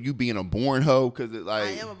adjective of you being a born hoe? Because it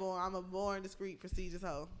like I'm a born, discreet, prestigious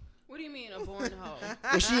hoe. What do you mean a born hoe?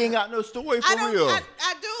 Well, she ain't got no story for real. I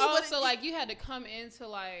do. Oh, but so like you had to come into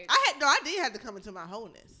like. I did have to come into my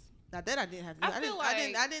wholeness. Not that I didn't have to.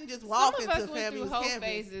 I didn't just walk into family's campus. Some of us went through hoe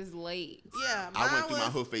phases late. Yeah, I went through my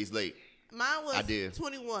hoe phase late. Mine was I did.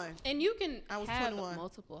 21. And you can I was have 21.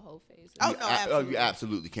 multiple whole phases. Oh, no, absolutely. You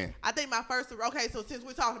absolutely can. I think my first. Okay, so since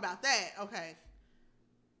we're talking about that, okay.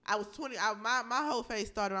 I was 20. My whole phase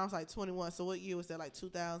started when I was like 21. So what year was that? Like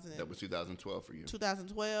 2000? That was 2012 for you.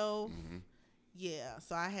 2012. Mm-hmm. Yeah.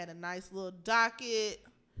 So I had a nice little docket.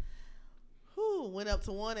 Went up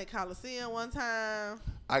to one at Coliseum one time.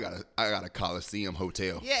 I got a Coliseum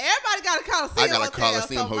hotel. Yeah, everybody got a Coliseum hotel. I got a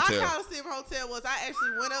Coliseum hotel. My Coliseum hotel was I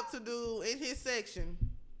actually went up to do in his section.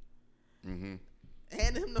 Mm-hmm.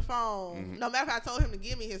 Handed him the phone. Mm-hmm. No matter if I told him to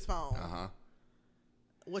give me his phone. Uh-huh.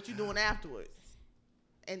 What you doing afterwards?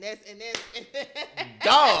 And that's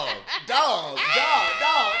dog.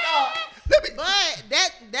 But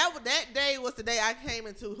that day was the day I came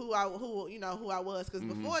into who I was, because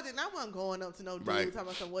before then I wasn't going up to no dude talking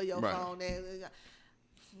about some where your phone at.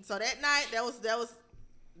 So that night that was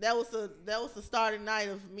the starting night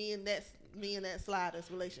of me and that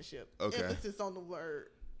Sliders relationship. Okay. Emphasis on the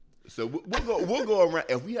word. So we'll go around.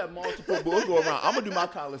 If we have multiple, we'll go around. I'm gonna do my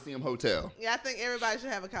Coliseum hotel. Yeah, I think everybody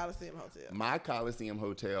should have a Coliseum hotel. My Coliseum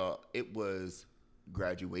hotel, it was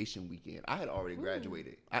graduation weekend. I had already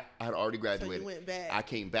graduated. I had already graduated. So you went back. I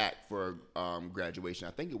came back for graduation.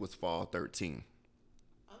 I think it was fall 13.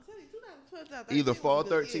 I'm telling you, 2012, Either fall was a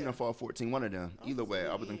good 13 year. or fall 14, one of them. Either way,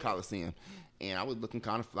 I was in Coliseum, and I was looking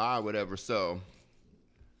kind of fly or whatever. So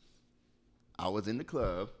I was in the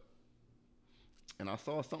club, and I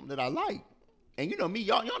saw something that I liked. And you know me,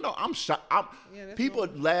 y'all know I'm shy. People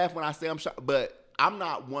laugh when I say I'm shy, but I'm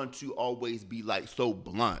not one to always be like so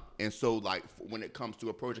blunt and so like when it comes to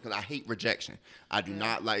approaching, because I hate rejection. I do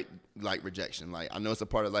not like rejection. Like I know it's a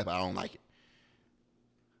part of life, but I don't like it.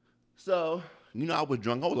 So I was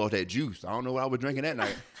drunk. I was off that juice. I don't know what I was drinking that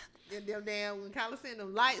night. Them damn Coliseum,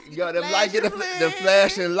 them lights. Yo, them lights get the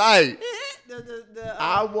flashing light.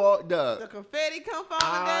 I walked up. The confetti come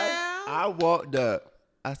falling down. I walked up.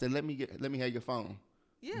 I said, "Let me have your phone."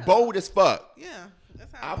 Yeah. Bold as fuck. Yeah,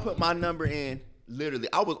 that's how I put my number in. Literally,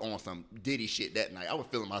 I was on some Diddy shit that night. I was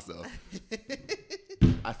feeling myself.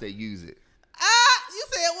 I said, "Use it." You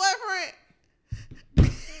said what,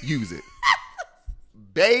 friend? Use it,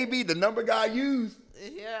 baby. The number got used.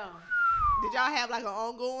 Yeah. Did y'all have like an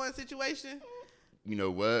ongoing situation? You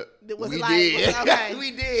know what? Was it like, okay.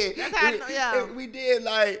 We did. That's how I know, yeah. We did.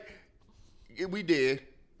 We did.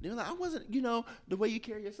 They were like, I wasn't, the way you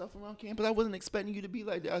carry yourself around campus, I wasn't expecting you to be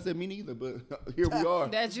like that. I said, me neither, but here we are.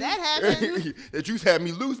 That happened. That juice had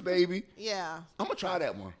me loose, baby. Yeah. I'm going to try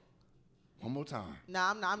that one more time. Nah,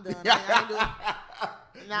 I'm done. I ain't doing it.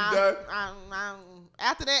 Nah, after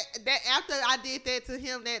after I did that to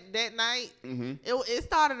him that night, it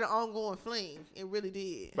started an ongoing fling. It really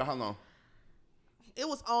did. For how long? It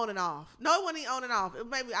was on and off. No, it wasn't even on and off.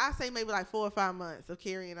 I say maybe like 4 or 5 months of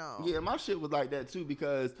carrying on. Yeah, my shit was like that too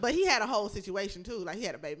because. But he had a whole situation too. Like he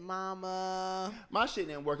had a baby mama. My shit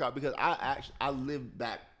didn't work out because I lived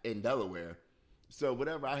back in Delaware, so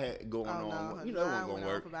whatever I had going on, it wasn't gonna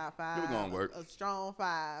work. About 5, it was gonna work. A strong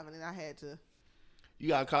 5, and then I had to. You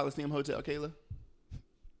got a Coliseum hotel, Kayla?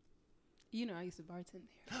 I used to bartend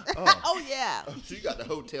there. Oh yeah. So you got the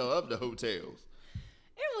hotel of the hotels.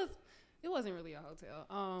 It wasn't really a hotel.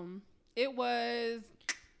 It was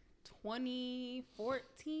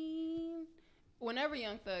 2014. Whenever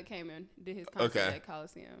Young Thug came in, did his concert at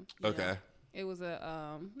Coliseum. Okay. It was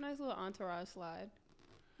a nice little entourage slide.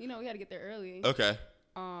 We had to get there early. Okay.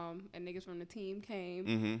 And niggas from the team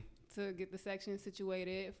came to get the section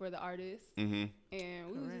situated for the artists. And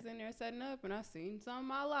we was just in there setting up, and I seen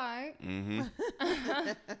something I liked. And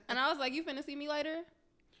I was like, "You finna see me later?"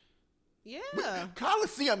 Yeah.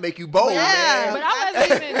 Coliseum make you bold, Yeah. man. But I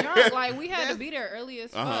wasn't even drunk. Like, we had to be there early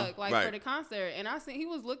as fuck, for the concert. And I seen he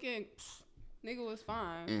was looking, nigga was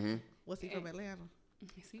fine. Was he from Atlanta?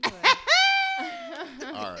 Yes, he was.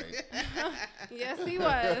 All right. Yes, he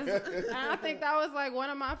was. And I think that was like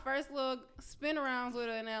one of my first little spin arounds with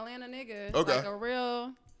an Atlanta nigga. Okay. Like a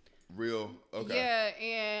real, okay. yeah.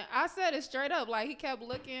 And I said it straight up. Like, he kept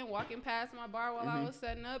looking, walking past my bar while I was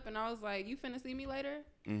setting up. And I was like, "You finna see me later?"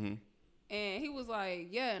 And he was like,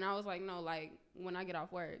 "Yeah." And I was like, "No, like when I get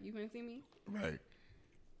off work, you finna see me?" Right.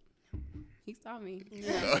 He saw me.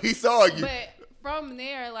 Yeah. He saw you. But from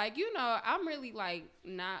there, like, I'm really like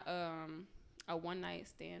not a one night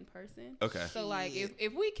stand person. Okay. So like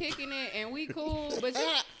if we kicking it and we cool, but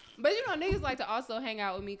niggas like to also hang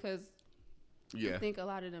out with me because I think a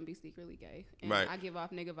lot of them be secretly gay, and I give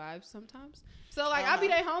off nigga vibes sometimes. So like I be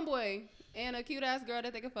their homeboy and a cute ass girl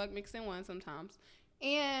that they can fuck mixed in one sometimes.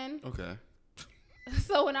 And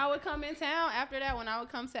so when I would come in town after that, when I would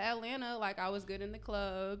come to Atlanta, like I was good in the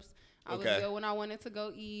clubs. I was good when I wanted to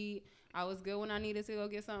go eat. I was good when I needed to go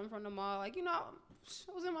get something from the mall. Like, you know,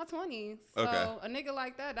 I was in my 20s. So Okay. a nigga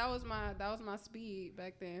like that was my speed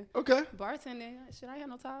back then. Okay. Bartending, shit, I had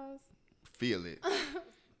no ties. Feel it.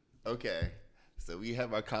 Okay. So we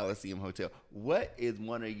have our Coliseum Hotel. What is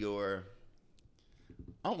one of your,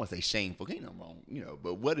 I don't want to say shameful, ain't nothing wrong, you know,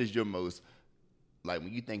 but what is your most, like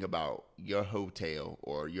when you think about your hotel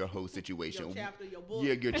or your whole situation? Your chapter, your book.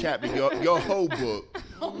 Yeah, your chapter, your whole book.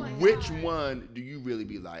 Oh my Which God. one do you really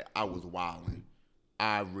be like, I was wilding?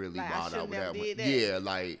 I really Like, I wilded out shouldn't with have that one. did that. Yeah,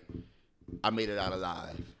 like I made it out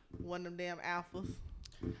alive. One of them damn alphas.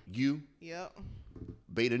 You, Yep.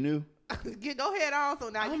 Beta Nu. Go ahead on. So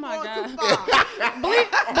now Oh you my going God. too far.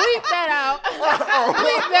 bleep that out.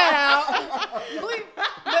 Bleep that out.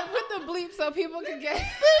 Put the bleep so people can get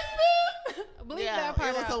bleep that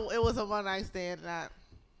part out. It was a one night stand. Not.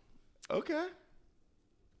 Okay.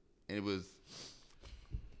 And it was.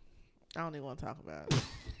 I don't even want to talk about it.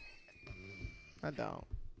 I don't.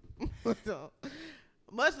 I don't.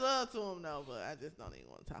 Much love to him though, but I just don't even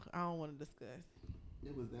want to talk. I don't want to discuss.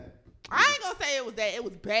 It was that. I ain't gonna say it was that. It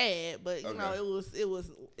was bad, but you Okay. know,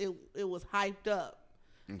 it was hyped up.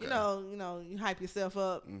 Okay. You know, you hype yourself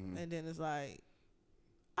up, and then it's like,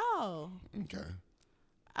 oh, Okay.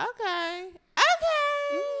 okay.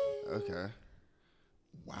 Okay.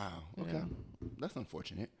 Wow. Okay. Yeah. That's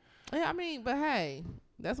unfortunate. Yeah, I mean, but hey,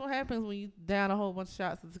 that's what happens when you down a whole bunch of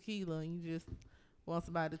shots of tequila and you just want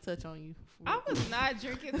somebody to touch on you. I was not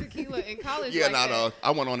drinking tequila in college. Yeah, like no, that. no.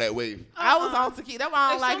 I went on that wave. I was on tequila. That's why I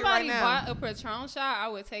don't If like it right somebody now. bought a Patron shot, I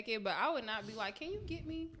would take it, but I would not be like, "Can you get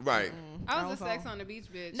me?" Right. I was a sex on the beach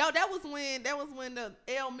bitch. No, that was when the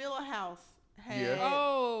L Miller House had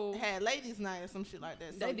Oh, had ladies' night or some shit like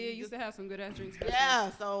that. So they you did used to have some good ass drinks.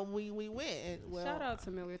 Yeah, so we went. And, well, Shout out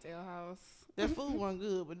to Miller's Ale House. their food wasn't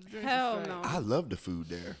good, but the drinks Hell was straight. no. I love the food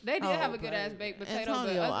there. They did Oh, have a good ass baby. baked potato,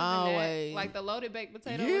 Antonio, but other than always. that, like the loaded baked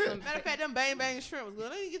potato Yeah. with some. Matter of fact, them bang bang shrimp was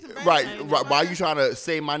good. Let me get some bang Right. bang. Right. Why you trying to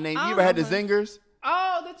say my name? You ever had the zingers?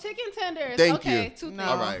 Oh, the chicken tenders. Thank okay, you. 2 things. No.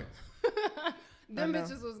 All right. Them I know.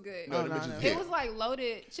 bitches was good. No, Oh, the no, bitches no. hit. It was like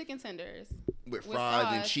loaded chicken tenders. With with fries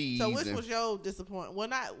and sauce. cheese. So which and was your disappointment? Well,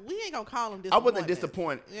 we ain't gonna call them I disappointments. wasn't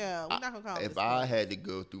disappointed. Yeah, we're not gonna call them If I had to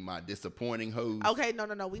go through my disappointing hoes, Okay, no,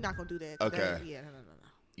 we're not gonna do that. Okay. Yeah, no.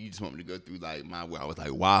 you just want me to go through like my where I was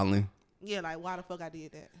like wilding. Yeah, like why the fuck I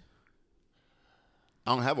did that?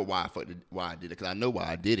 I don't have a why I did it because I know why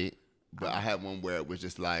I did it, but I had one where it was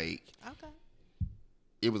just like Okay.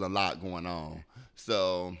 it was a lot going on.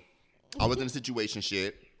 So I was in a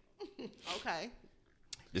situationship. Okay.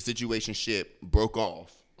 The situationship broke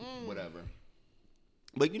off, whatever.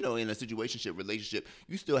 But you know, in a situationship relationship,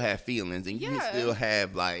 you still have feelings and you Yeah. still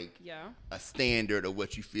have like Yeah. a standard of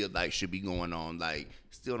what you feel like should be going on. Like,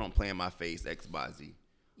 still don't play in my face, X, Y, Z.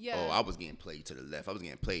 Yeah. Oh, I was getting played to the left. I was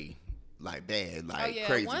getting played like bad, like Oh yeah.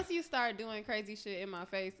 crazy. Once you start doing crazy shit in my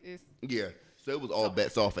face, it's Yeah. So it was all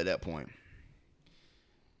bets off at that point.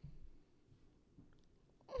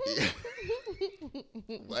 Yeah.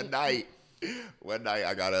 One night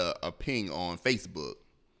I got a ping on Facebook.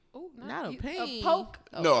 ooh, Not a you- ping. a poke.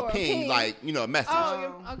 No, or a ping, like, you know, a message.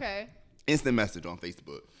 Oh, okay. Instant message on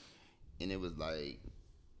Facebook. And it was like,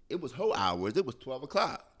 it was whole hours. It was 12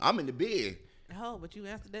 o'clock. I'm in the bed. Oh, but you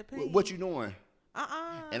answered that ping. What you doing?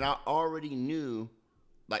 Uh-uh. And I already knew,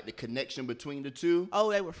 like, the connection between the two. Oh,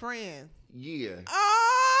 they were friends. Yeah.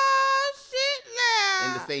 Oh, shit now.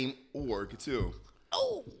 In the same org, too.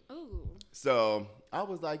 Oh. Ooh. So I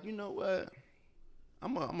was like, you know what?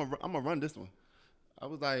 I'm gonna run this one. I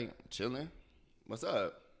was like, chilling. What's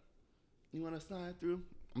up? You want to slide through?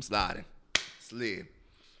 I'm sliding. Slid.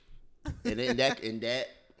 And then that,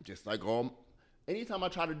 just like all, anytime I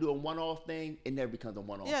try to do a one-off thing, it never becomes a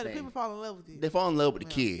one-off Yeah, the thing. people fall in love with you. They fall in love with the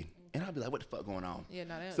kid. And I'll be like, what the fuck going on? Yeah,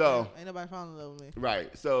 no, So- ain't nobody fall in love with me.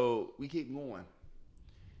 Right. So we keep going.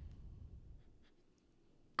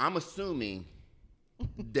 I'm assuming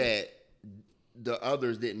that the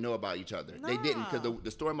others didn't know about each other. They didn't, because the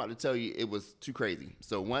story I'm about to tell you, it was too crazy.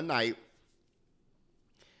 So one night,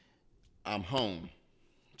 I'm home,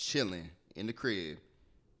 chilling in the crib.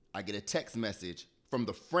 I get a text message from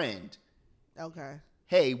the friend. Okay.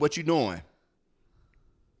 Hey, what you doing?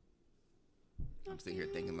 I'm sitting here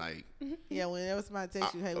thinking like, Yeah, whenever somebody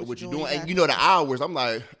texts you, hey, what you doing? doing? And you know the hours. I'm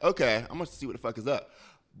like, okay, I'm gonna see what the fuck is up.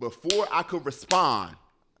 Before I could respond,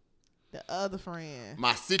 The other friend.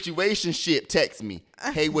 my situationship texts me,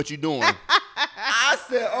 hey, what you doing? I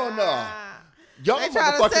said, oh no. Y'all They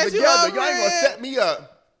tryna motherfuckers set you together. up, Y'all ain't gonna man. set me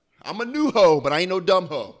up. I'm a new hoe, but I ain't no dumb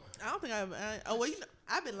hoe. I don't think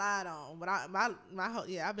I've been lied on, but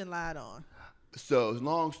I've been lied on. So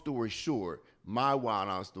long story short, my wild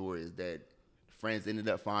out story is that friends ended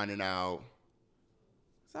up finding out.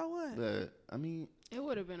 So what? But I mean, It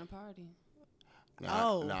would have been a party.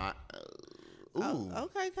 Oh. Ooh.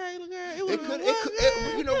 Okay, Kayla, girl.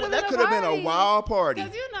 You know what? could've That been could a have been a party. wild party.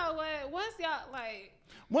 Because you know what? Once y'all, like,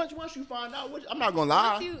 Once you find out, I'm not gonna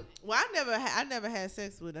lie. once you Well, I never had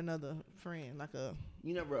sex with another friend, like a.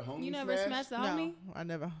 You never a homie you never smash? smashed the No, homie?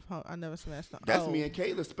 I never smashed. That's me and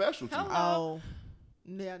Kayla's specialty. Hello. Oh,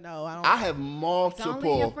 yeah, no, I don't. I have Don't leave your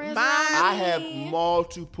multiple. friends Mine- around I have me.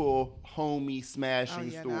 multiple homie Oh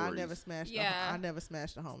smashing yeah, stories. no, I never smashed. Yeah. I never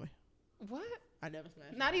smashed a homie. What? I never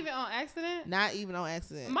smashed. Not a homie. even on accident? Not even on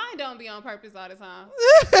accident. Mine don't be on purpose all the time.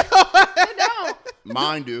 It don't.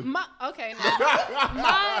 Mine do. Okay, no.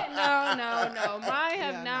 Mine, no. Mine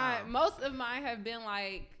have Yeah, not. no. Most of mine have been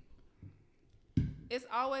like, it's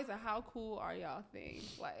always a how cool are y'all thing.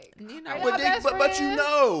 Like, You know, are but y'all But, best but you friends?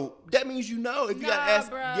 know. That means you know. If you got to Nah,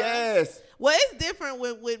 ask. bruh. Yes. Well, it's different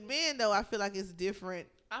with men though. I feel like it's different.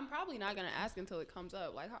 I'm probably not gonna ask until it comes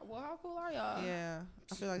up. Like, how cool are y'all? Yeah,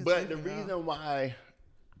 I feel like. It's But the different, though. reason why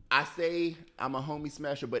I say I'm a homie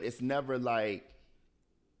smasher, but it's never like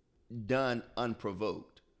done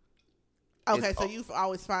unprovoked. Okay, it's so al- you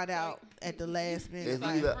always find out at the last minute, It's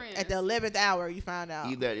like, either- friends. at the 11th hour, you find out.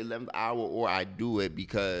 Either at 11th hour or I do it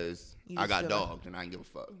because You I just got feel like- dogged and I ain't give a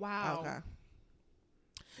fuck. Wow. Okay.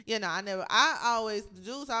 Yeah, no, the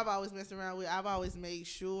dudes I've always messed around with, I've always made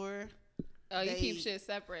sure. Oh, you They- keep shit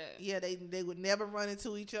separate. Yeah, they would never run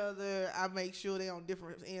into each other. I make sure they on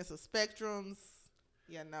different ends of spectrums.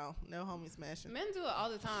 Yeah, no homie smashing. Men do it all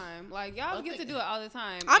the time. Like, y'all One get to thing- do it all the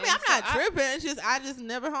time. I mean, And I'm not so tripping. It's just I just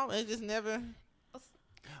never home. It just never.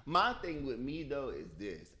 My thing with me though is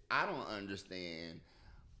this: I don't understand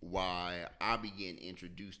why I be getting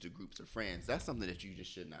introduced to groups of friends. That's something that you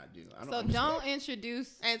just should not do. I don't So understand. don't introduce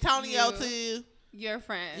Antonio you, to you, your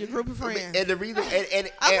friend. your group of friends. And the reason, and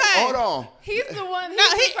Okay. hold on. He's the one. He's No,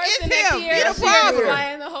 the it's person that him. Pierre Let's be shares clear.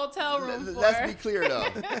 somebody in the hotel room for. Let's be clear though.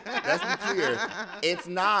 Let's be clear. It's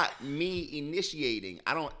not me initiating.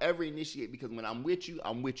 I don't ever initiate because when I'm with you,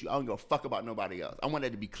 I'm with you. I don't give a fuck about nobody else. I want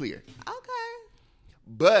that to be clear. Okay.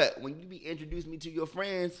 But when you be introducing me to your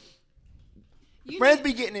friends, You friends need-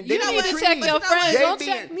 be getting in. You they need be to treating check me- your But you know friends. what? Don't they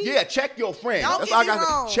check be- me. Yeah, check your friends. Don't That's get all I me got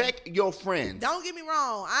to wrong. say. Check your friends. Don't get me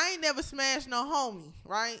wrong. I ain't never smashed no homie,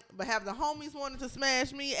 right? But have the homies wanted to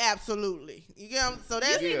smash me? Absolutely. You get what I'm, so You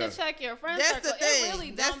that's need Yeah. to check your friend That's the circle. thing. It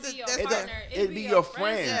really That's don't the- be your that's the- partner. it'd be your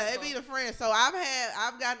friends. yeah, circle. it be the friend. So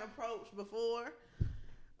I've gotten approached before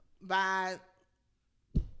by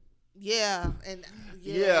and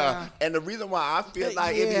Yeah, and the reason why I feel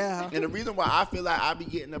like Yeah. and the reason why I feel like I be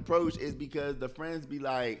getting approached is because the friends be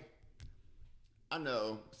like, I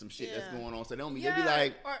know some shit that's Yeah. going on, so they don't be. Yeah, They be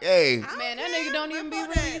like, or- hey, Man, that nigga don't even be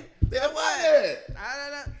Fuck really. that. yeah, What? what? That? I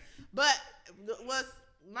don't know. But what's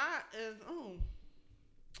my is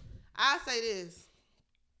I say this.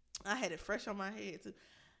 I had it fresh on my head too.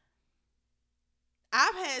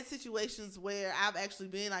 I've had situations where I've actually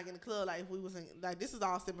been like in the club, like if we was in like this is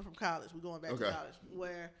all stemming from college. We're going back to Okay. college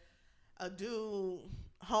where a dude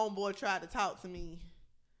homeboy tried to talk to me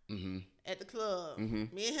Mm-hmm. at the club.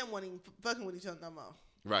 Mhm. Me and him weren't even fucking with each other no more.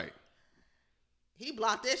 Right. He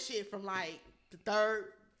blocked that shit from like the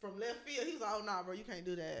third from left field. He was like, "Oh nah, bro, you can't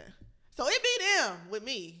do that." So it be them with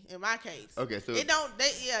me in my case. Okay, so It don't. They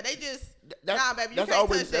just that's- nah, baby. You that's can't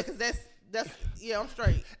always- touch that because that's yeah. I'm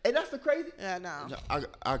straight. and that's the crazy. Yeah, no.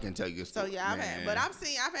 I can tell you a So story. yeah, I've man. had, but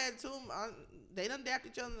I've had two. They done dapped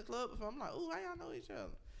each other in the club before. I'm like, ooh, how y'all know each other?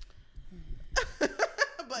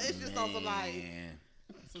 But it's just on some like Man.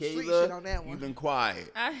 some street Kayla, shit on that one. you've been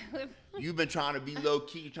quiet. You've been trying to be low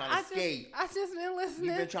key, trying to skate. I just been listening.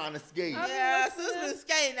 You've been trying to skate. I- Yeah, listening. sis been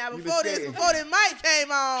skating now. You been Before this skating. mic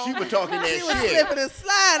came on, She was talking that she was shit. slipping and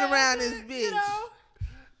sliding around this You bitch. know?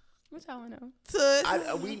 What y'all want to know? Tuss.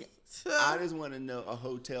 I just want to know a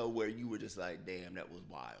hotel where you were just like, damn, that was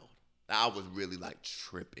wild. I was really like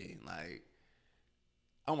tripping. Like,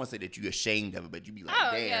 I don't want to say that you ashamed of it, but you be like,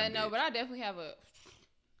 Oh damn. yeah, no, bitch. but I definitely have a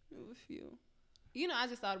few. You know, I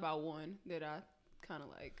just thought about one that I kind of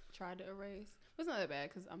like tried to erase. It's not that bad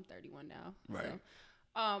because I'm 31 now. Right. So,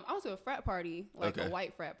 I went to a frat party, like Okay. a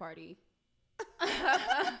white frat party.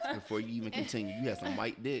 Before you even continue, you had some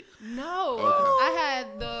white dick. No, Okay. I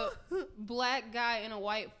had the black guy in a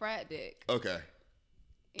white frat dick. Okay.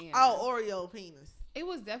 And Oh, Oreo penis. it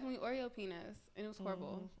was definitely Oreo penis, and it was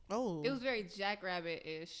horrible. Oh. It was very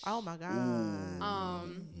Jackrabbit-ish. Oh my god.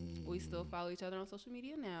 We still follow each other on social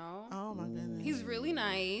media now. Oh my goodness. He's really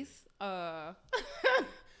nice. I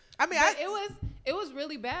mean, But it was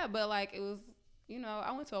really bad, but like it was, you know,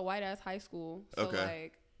 I went to a white ass high school, so Okay.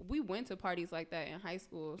 like we went to parties like that in high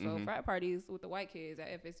school. So frat parties with the white kids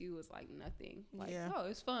at FSU was like nothing. Like, oh,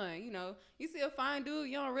 it's fun. You know, you see a fine dude,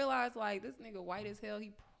 you don't realize like this nigga white as hell.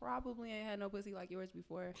 He probably ain't had no pussy like yours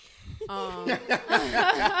before.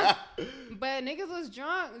 But niggas was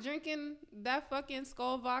drunk, drinking that fucking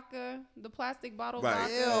Skull vodka, the plastic bottle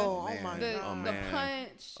vodka. Ew, oh my the God.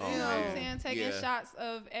 punch. You know what I'm saying? Taking shots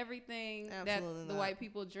of everything that the white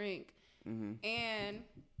people drink. And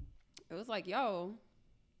it was like, yo,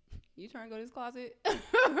 you trying to go to this closet?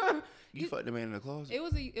 You fucked the man in the closet? It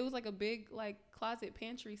was like a big like closet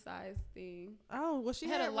pantry size thing. Oh, well, she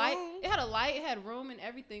It had a room? light. It had a light. It had room and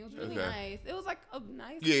everything. It was really nice. It was like a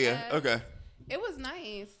nice. Okay. It was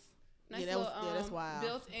nice. Nice Yeah, little, that's wild.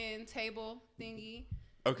 built-in table thingy.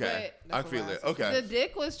 Okay, I feel it. Okay. The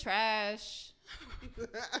dick was trash.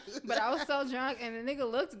 But I was so drunk and the nigga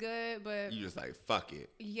looked good, but You just like, fuck it.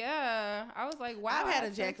 yeah, I was like, wow. I've had I a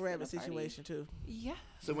had sex Jackrabbit at a party. situation too. Yeah.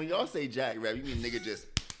 So when y'all say jackrabbit, you mean nigga just...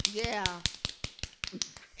 Yeah.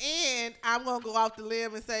 And I'm gonna go off the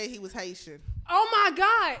limb and say he was Haitian. Oh my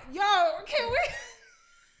God, yo, can we?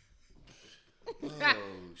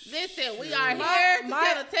 Listen, we are here to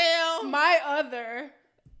tell a tale.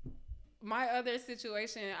 My other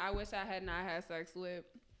situation, I wish I had not had sex with.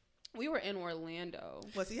 We were in Orlando.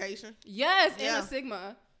 Was he Haitian? Yes, Yeah. in a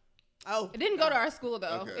Sigma. Oh, It didn't go to our school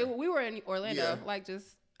though. Okay. We were in Orlando, Yeah. like just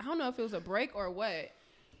I don't know if it was a break or what,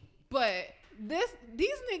 but these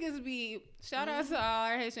niggas be shout out to all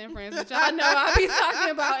our Haitian friends, which y'all know I be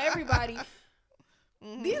talking about everybody.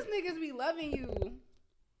 These niggas be loving you,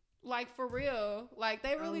 like for real. Like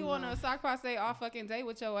they really want to sock passe all fucking day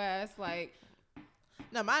with your ass. Like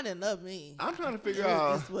No, mine didn't love me. I'm trying to figure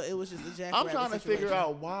out... It was just a Jackrabbit I'm trying to situation. figure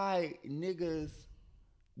out why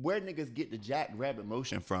where niggas get the jackrabbit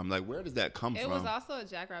motion from. Like, where does that come it from? was also a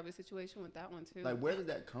Jackrabbit situation with that one too. Like, where does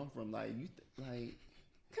that come from? Like, like...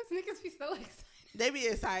 Cause niggas be so excited. They be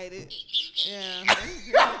excited. Yeah.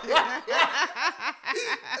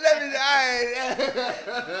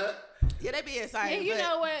 Yeah, they be excited. And you but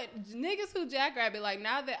know what? Niggas who jackrabbit, like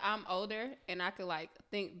now that I'm older and I could like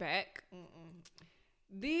think back,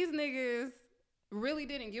 these niggas really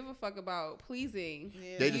didn't give a fuck about pleasing.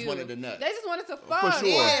 Yeah. They just wanted to nut. They just wanted to fuck. sure.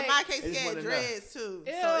 Yeah, Like, in my case, They he just had wanna dreads too.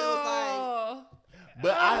 ew. So it was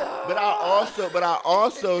But I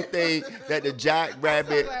also think that the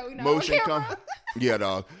jackrabbit glad we not motion on comes. camera. Yeah,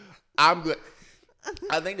 dog. I'm good.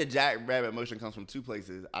 I think the jackrabbit motion comes from two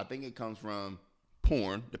places. I think it comes from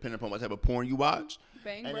porn, depending upon what type of porn you watch,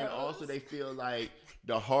 Bang and then Bros. also they feel like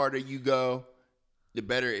the harder you go, the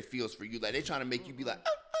better it feels for you. Like they trying to make you be like,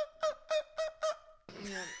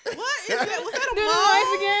 like, what is that? Was that a Do moan? the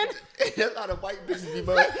noise again. That's how the white bitches be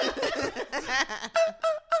moaning.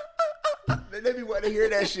 They be wanting to hear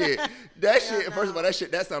that shit. That shit. no. First of all,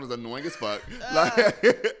 that sounds annoying as fuck. Oh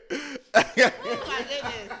my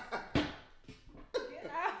goodness.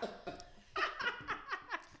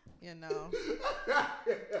 You know,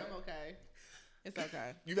 I'm okay. It's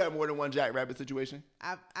okay. You've had more than one jackrabbit situation?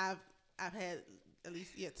 I've had at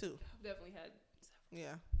least two. Definitely had.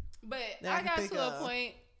 Yeah. But That I I can got think to a of.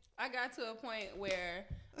 point. I got to a point where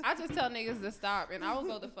I just tell niggas to stop, and I will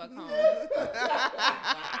go the fuck home. Oh my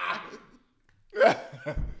God.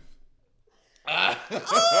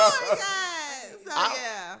 So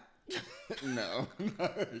yeah. No.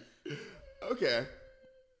 Okay.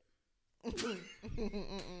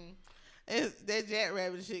 That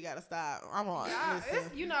jackrabbit shit gotta stop. I'm on.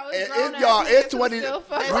 It's, you know, It's it's grown y'all. ass It's niggas who 20. still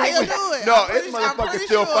fuck. They Right. still do it. No, I'm it's pretty- I'm motherfucker pretty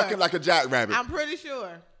still sure. fucking like a jackrabbit. I'm pretty sure.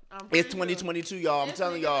 It's 2022, y'all. I'm This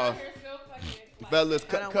telling nigga y'all, out here still fucking like fellas,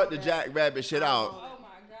 that. I don't cut want the that. jackrabbit shit out. Oh my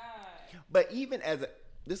God. But even as this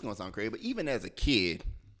is gonna sound crazy, but even as a kid,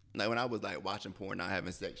 like when I was like watching porn, not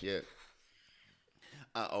having sex yet,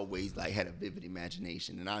 I always like had a vivid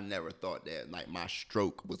imagination, and I never thought that like my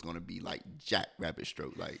stroke was gonna be like jackrabbit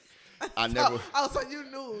stroke. Like I never, Oh, so you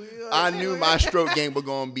knew. You know, I knew my stroke game was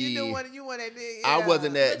gonna be. You knew what you want that nigga. I yeah.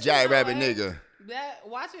 wasn't that But you know jackrabbit what? nigga. That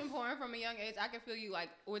watching porn from a young age, I can feel you like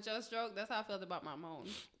with your stroke. That's how I felt about my moan.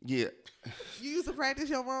 Yeah. You used to practice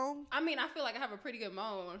your moan? I mean, I feel like I have a pretty good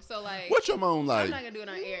moan. So like, What's your moan I'm like? not gonna do it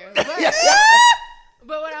on air.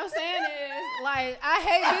 But what I'm saying is, like, I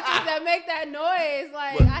hate bitches that make that noise.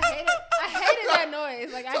 Like, I hated that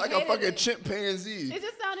noise. Like, I It's like a hated fucking it. chimpanzee. It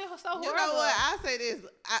just sounded so horrible. You know what? I say this.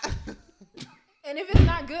 And if it's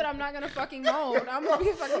not good, I'm not gonna fucking moan. I'm gonna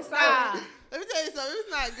be fucking silent. Let me tell you something. It's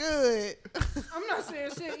not good. I'm not saying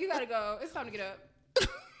shit. You gotta go. It's time to get up.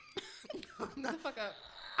 Get the fuck up.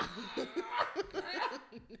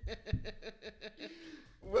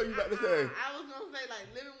 What you about to say? I was gonna say like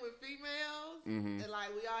living with females Mhm. and like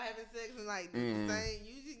we all having sex and like do the same.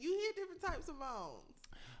 You hear different types of moans.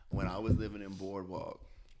 when I was living in Boardwalk,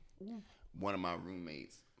 one of my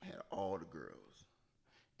roommates had all the girls,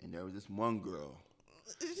 and there was this one girl.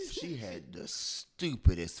 She had the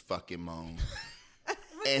stupidest fucking moan.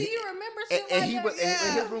 Do you remember shit And like he that? was,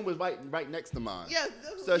 and his room was right next to mine. Yeah,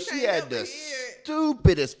 So she had the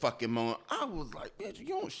stupidest fucking moan. I was like, bitch, you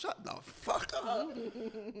don't shut the fuck up.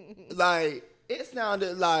 Like, it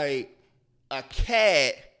sounded like a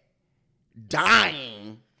cat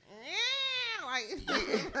dying.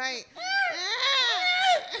 Like,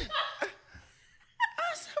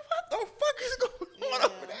 I said, what the fuck is going on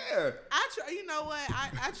over there? I try. You know what?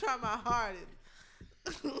 I try my hardest.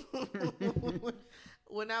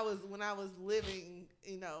 when I was living,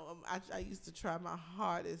 you know, I used to try my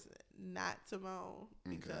hardest not to moan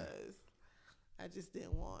because I just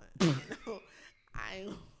didn't want. You know, I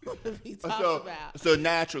ain't want to be talked about. So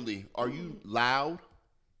naturally, are you loud?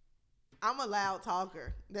 I'm a loud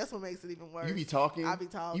talker. That's what makes it even worse. You be talking? I be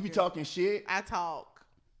talking. You be talking shit? I talk.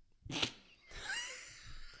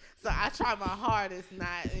 So I try my hardest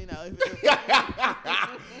not, you know.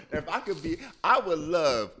 If I could be, I would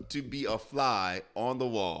love to be a fly on the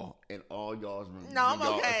wall in all y'all's rooms. No, when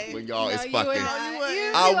I'm okay. When y'all No, is you fucking. wouldn't. No, you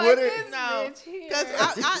wouldn't. I You'd be wouldn't. This No, bitch here.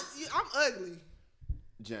 because I'm ugly.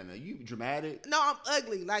 Jenna, you dramatic? No, I'm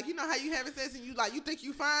ugly. Like, you know how you having sex and you like you think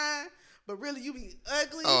you fine, but really you be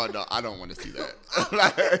ugly. Oh no, I don't want to see that.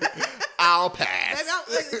 Like, I'll pass. Baby, I'm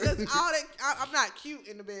ugly because all that. I'm not cute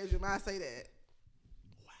in the bedroom. I say that.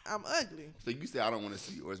 I'm ugly. So you say I don't want to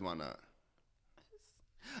see yours. Why not?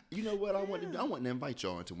 You know what I want to do? I want to invite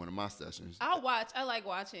y'all into one of my sessions. I'll watch. I like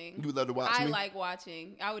watching. You would love to watch me? I like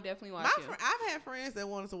watching. I would definitely watch you. I've had friends that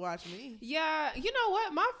wanted to watch me. Yeah, you know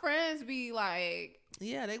what? My friends be like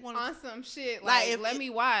Yeah, they wanted on some shit. Like, Like, if let it- me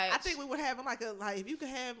watch. I think we would have like if you could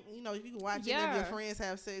have, you know, if you could watch any of your friends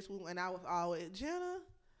have sex, and I was always Jenna,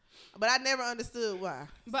 but I never understood why.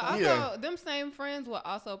 But So- also, Yeah. them same friends will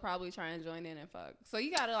also probably try and join in and fuck. So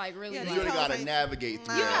you gotta like really. Yeah, You like, really gotta Like, navigate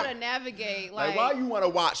through you that. gotta navigate. Like, Like, why you want to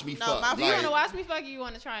watch me No, fuck? my- do you Like, want to watch me fuck? Or you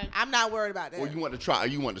want to try and? I'm not worried about that. or you want to try? Or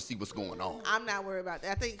you want to see what's going on? I'm not worried about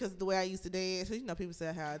that. I think because the way I used to dance, you know, people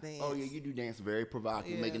say how I dance. Oh yeah, you do dance very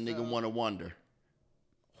provocative, Yeah, make a nigga so- want to wonder.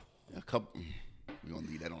 A couple. We gonna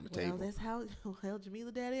leave that on the Well, table. that's how. Well,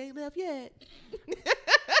 Jamila Daddy ain't left yet.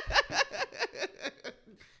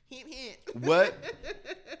 Hint, hint.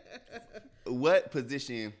 What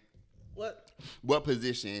position? What? What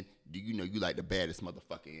position do you know you like the baddest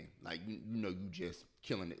motherfucker in? Like you know you just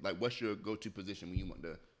killing it. Like what's your go-to position when you want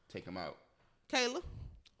to take him out? Kayla?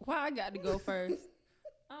 Why I got to go first?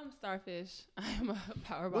 I'm Starfish. I am a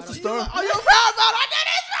power bottle. What's the star? Oh, you're proud about it? I know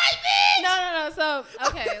that's right, bitch! No. So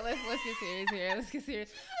okay, let's get serious here. Let's get serious.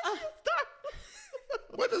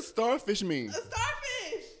 What does starfish mean? A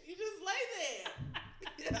starfish. You just lay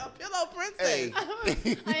there. A pillow princess. Hey,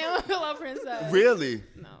 I am a pillow princess. really?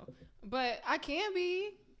 No, but I can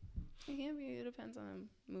be. It can be. It depends on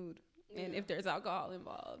the mood and if there's alcohol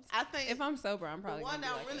involved. I think If I'm sober, I'm the probably one gonna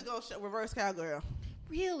that be like really that. goes reverse cowgirl.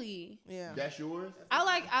 Really. Yeah. That's yours? I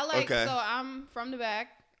like. Okay. So I'm from the back.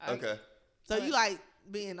 Okay. So you like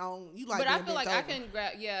being on? You like? But I being feel like bent I over. can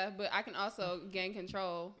grab. Yeah, but I can also gain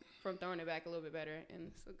control from throwing it back a little bit better, and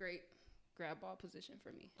it's a great grab ball position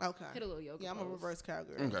for me. Okay. Hit a little yoga. Yeah, I'm a pose. reverse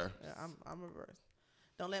cowgirl. Okay. Yeah, I'm reverse.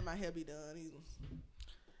 Don't let my hair be done either.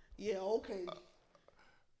 Yeah. Okay.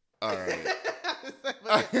 All right.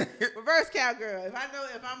 Reverse cowgirl.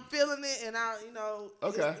 If I'm feeling it and I, you know,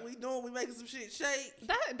 Okay. we making some shit shake.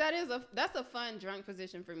 That's a fun drunk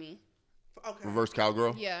position for me. Okay. Reverse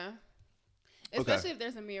cowgirl? Yeah. Especially if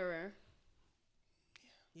there's a mirror.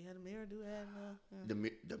 Yeah, the mirror do add enough.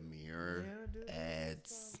 The mirror Mirror do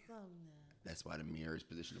adds. That's why the mirror is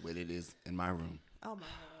positioned the way it is in my room. Oh my god.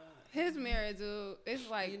 His mirror, dude, it's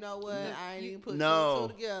like You know what? I ain't even put No. two and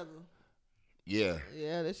two together. Yeah,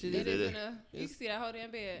 Yeah, that shit Yeah, it is. it is is. you can see that whole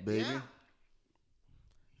damn bed. baby. Yeah.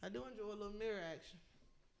 I do enjoy a little mirror action.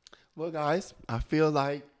 Well, guys, I feel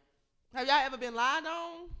like Have y'all ever been lied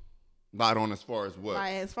on? lied on as far as what?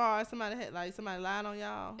 Like as far as somebody lied on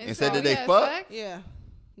y'all? And said that they fuck? sex? Yeah.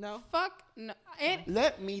 No. Fuck no. And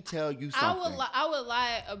Let me tell you something. I would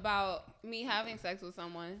lie about me having sex with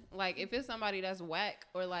someone. Like if it's somebody that's whack,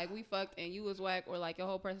 or like we fucked and you was whack, or like your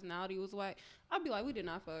whole personality was whack, I'd be like, we did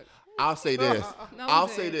not fuck. I'll say this. No, we I'll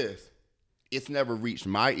say didn't. this. It's never reached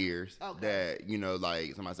my ears Okay. that, you know,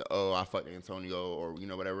 like somebody said, oh, I fucked Antonio or, you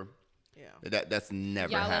know, whatever. Yeah. That's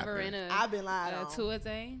never Y'all happened. ever in a I've been lied on. two a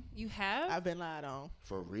day? You have? I've been lied on.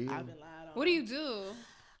 For real? I've been lied on. What do you do?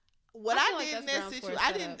 What I I, feel like did in that's that grounds for situation, a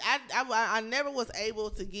I didn't. I never was able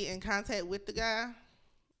to get in contact with the guy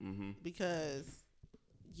Mm-hmm. because,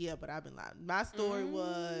 yeah. But I've been lied. My story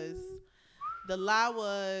was The lie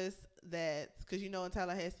was that, because in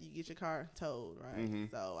Tallahassee you get your car towed, right? Mm-hmm.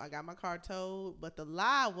 So I got my car towed, but the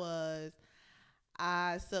lie was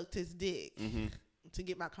I sucked his dick to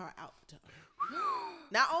get my car out the tow.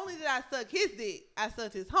 Not only did I suck his dick, I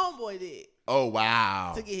sucked his homeboy dick. Oh,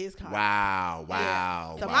 wow. To get his car. Wow.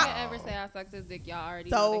 Yeah. So If I ever say I sucked his dick, y'all already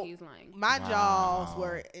know that he's lying. My jaws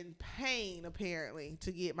were in pain, apparently,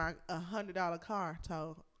 to get my $100 car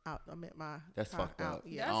towed out. I meant my That's car fucked out. up.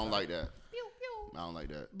 Yeah. I don't like that. Pew, pew. I don't like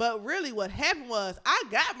that. But really what happened was I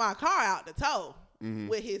got my car out the tow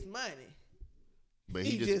with his money. But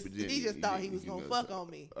He just thought he was gonna fuck on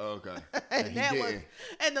me. Okay.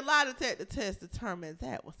 And the lie detector test determined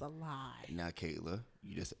that was a lie. Now, Kayla,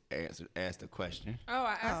 you just asked the question. Oh,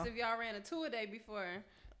 I asked if y'all ran a 2 a day before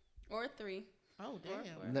or 3. Oh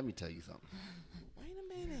damn. Let me tell you something. Wait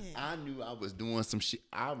a minute. I knew I was doing some shit.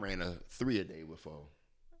 I ran a 3 a day before.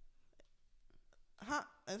 Huh?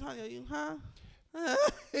 Antonio, you huh?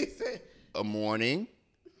 He said a morning,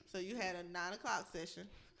 So you had a 9 o'clock session.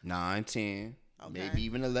 9, 10, Okay. maybe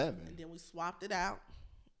even 11. And then we swapped it out.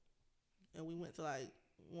 And we went to like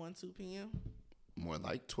 1, 2 p.m. More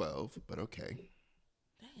like 12, but okay.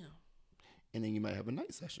 Damn. And then you might have a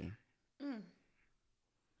night session. Mm.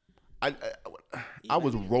 I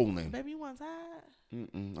was rolling. Baby, you want tired?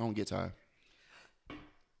 I don't get tired.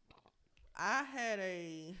 I had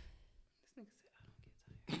a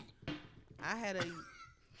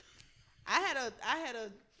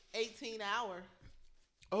 18-hour.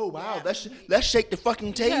 Oh wow, Yeah. let's shake the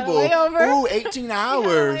fucking table. way over. Ooh, 18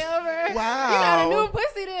 hours. Wow. You got a new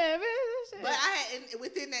pussy then, bitch. But I had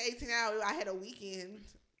within that 18 hours, I had a weekend.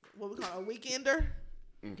 What we call a weekender.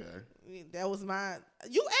 Okay. That was my.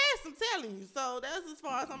 You asked, I'm telling you. So that's as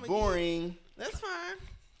far as I'm gonna Boring. get. That's fine.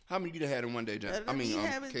 How many you done had in one day, John? Better I than mean, me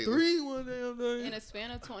having Kayla. 3 one damn day. In a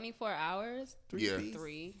span of 24 hours, Yeah. piece.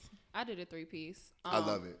 3. I did a 3-piece. I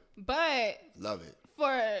love it. But Love it.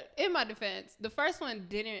 in my defense, the first one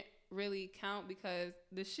didn't really count because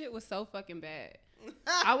the shit was so fucking bad.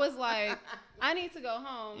 I was like, I need to go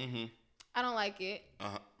home. Mm-hmm. I don't like it.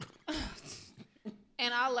 Uh-huh.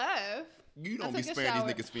 And I left. You I don't be took a sparing shower.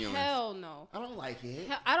 these niggas' feelings. Hell no. I don't like it.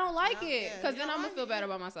 I don't like Yeah, it yeah, because you then don't I'm like gonna feel it? bad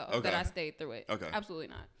about myself Okay. that I stayed through it. Okay. Absolutely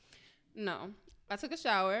not. No. I took a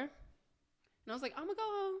shower and I was like, I'm gonna go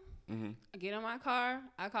home. Mm-hmm. I get in my car.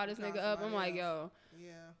 I call this Call nigga up. I'm somebody like, yo,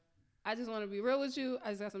 Yeah. I just want to be real with you. I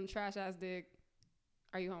just got some trash ass dick.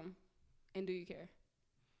 Are you home? And do you care?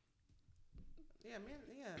 Yeah, man.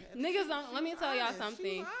 Yeah. Niggas don't. Let me tell y'all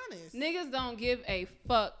something. Niggas don't give a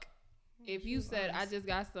fuck if you said I just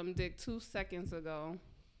got some dick 2 seconds ago.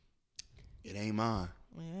 It ain't mine.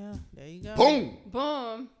 Yeah, there you go. Boom.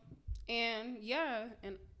 Boom. And yeah,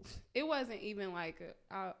 and it wasn't even like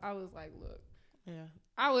I was like, look, Yeah.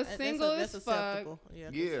 I was That's single that's as fuck. acceptable. Yeah.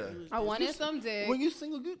 'cause Yeah. you was I just- wanted some dick. When you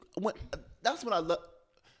single, that's what I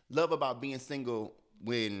love about being single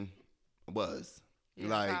when I was. Yeah,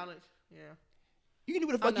 like, college. Yeah. you can do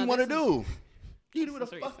what the fuck no, you want to this do. You can do what this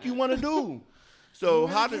the is fuck you recent. want to do. So You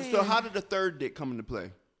how really did can. how did the third dick come into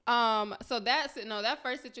play? So that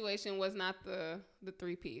first situation was not the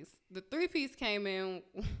 3-piece. The 3-piece came in.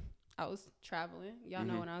 I was traveling. Y'all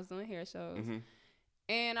know when I was doing hair shows,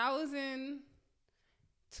 and I was in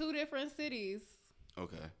 2 different cities.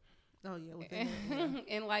 Okay. Oh yeah. Within that,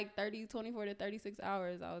 yeah. In like 24 to 36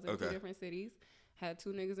 hours, I was in 2 Okay. different cities. Had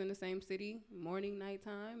 2 niggas in the same city, morning,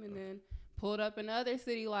 nighttime, and then pulled up in the other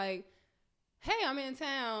city like, hey, I'm in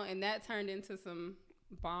town, and that turned into some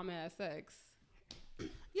bomb ass sex.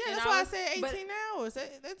 Yeah, And that's I why was- I said 18 but- hours.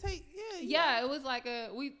 That take Yeah, it was like I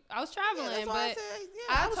was traveling, that's why but I said,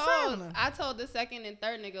 yeah, I was traveling. I told the second and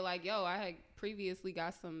third nigga like, yo, I had previously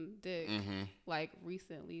got some dick like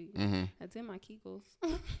recently. I did my Kegels.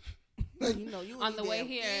 You know, you On need the way them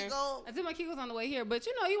here. Kegels. I did my Kegels on the way here, but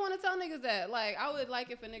you know, you want to tell niggas that. Like, I would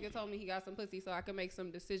like if a nigga told me he got some pussy so I could make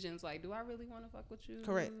some decisions. Like, do I really want to fuck with you?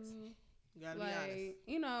 Correct. You gotta be honest. Like,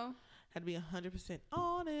 you know, Had to be 100%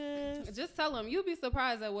 honest. just tell them. You'll be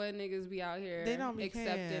surprised at what niggas be out here They don't be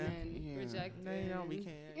accepting caring. and Yeah. rejecting. They don't be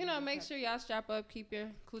caring. You know, make sure y'all strap up, keep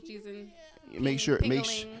your coochies in Make sure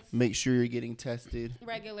Pinglings. make sure you're getting tested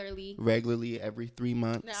regularly. every 3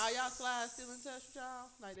 months. Now, are y'all slides still in touch with y'all?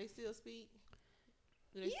 Like, they still speak?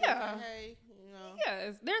 Do they still Yeah. say, hey, you know,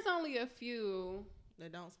 Yes, there's only a few. they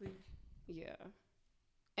don't speak? Yeah.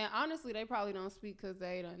 And honestly, they probably don't speak because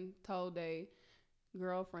they done told they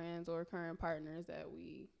girlfriends or current partners that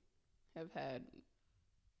we have had.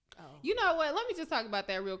 Oh. You know what? Let me just talk about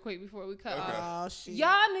that real quick before we cut Okay. off. Oh, shit.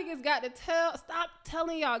 Y'all niggas got to stop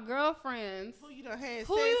telling y'all girlfriends Who you done had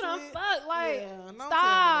who sex you done with? fuck. Like, Yeah, don't tell me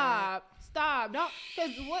that. Stop. Don't.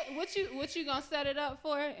 Because what you gonna set it up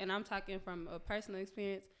for? And I'm talking from a personal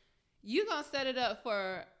experience. You gonna set it up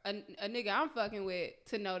for a nigga I'm fucking with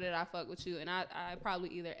to know that I fuck with you, and I probably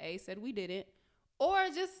either A, said we didn't, or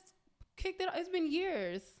just kicked it. It's been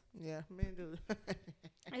years. Yeah, man, dude.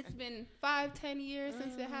 It's been 5-10 years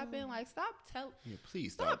since it happened. Like, stop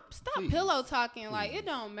please stop please. pillow talking. Please. Like, it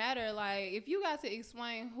don't matter. Like, if you got to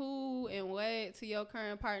explain who and what to your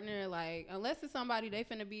current partner, like, unless it's somebody they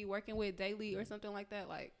finna be working with daily or something like that,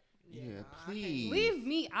 like, yeah, please leave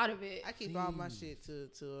me out of it. I keep all my shit to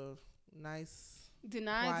a nice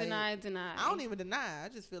deny. I don't even deny. I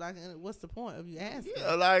just feel like, what's the point of you asking?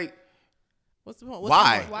 Yeah, like. What's the point?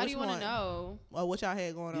 Why? Why do you want to know? Well, what y'all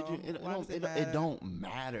had going on? It don't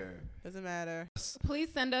matter. Doesn't matter.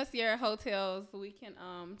 Please send us your hotels. We can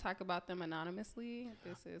talk about them anonymously.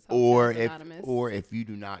 This is Anonymous. Or if you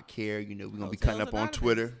do not care, we're gonna be cutting up Anonymous. on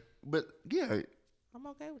Twitter. But yeah, I'm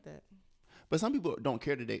okay with that. But some people don't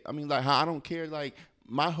care today. I mean, like how I don't care. Like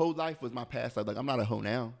my whole life was my past life. Like I'm not a hoe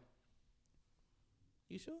now.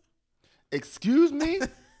 You sure? Excuse me.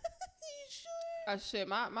 Oh shit,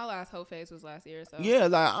 my last hoe phase was last year. So yeah,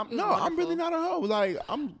 like I'm wonderful. really not a hoe. Like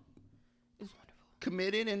I'm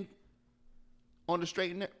committed and on the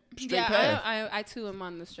straight path. I too am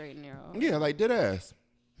on the straight and narrow. Yeah, like dead ass.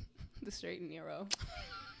 The straight and narrow.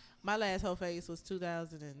 My last whole phase was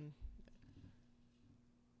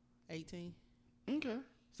 2018. Okay,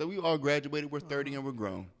 so we all graduated. We're 30 and we're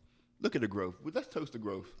grown. Look at the growth. Let's toast the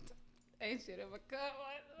growth. Ain't shit of a cut.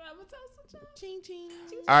 I'm a toast with y'all. Ching ching.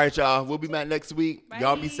 All right, y'all. We'll be back next week. Bye.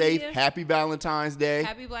 Y'all be safe. Happy Valentine's Day.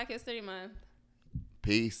 Happy Black History Month.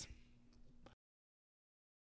 Peace.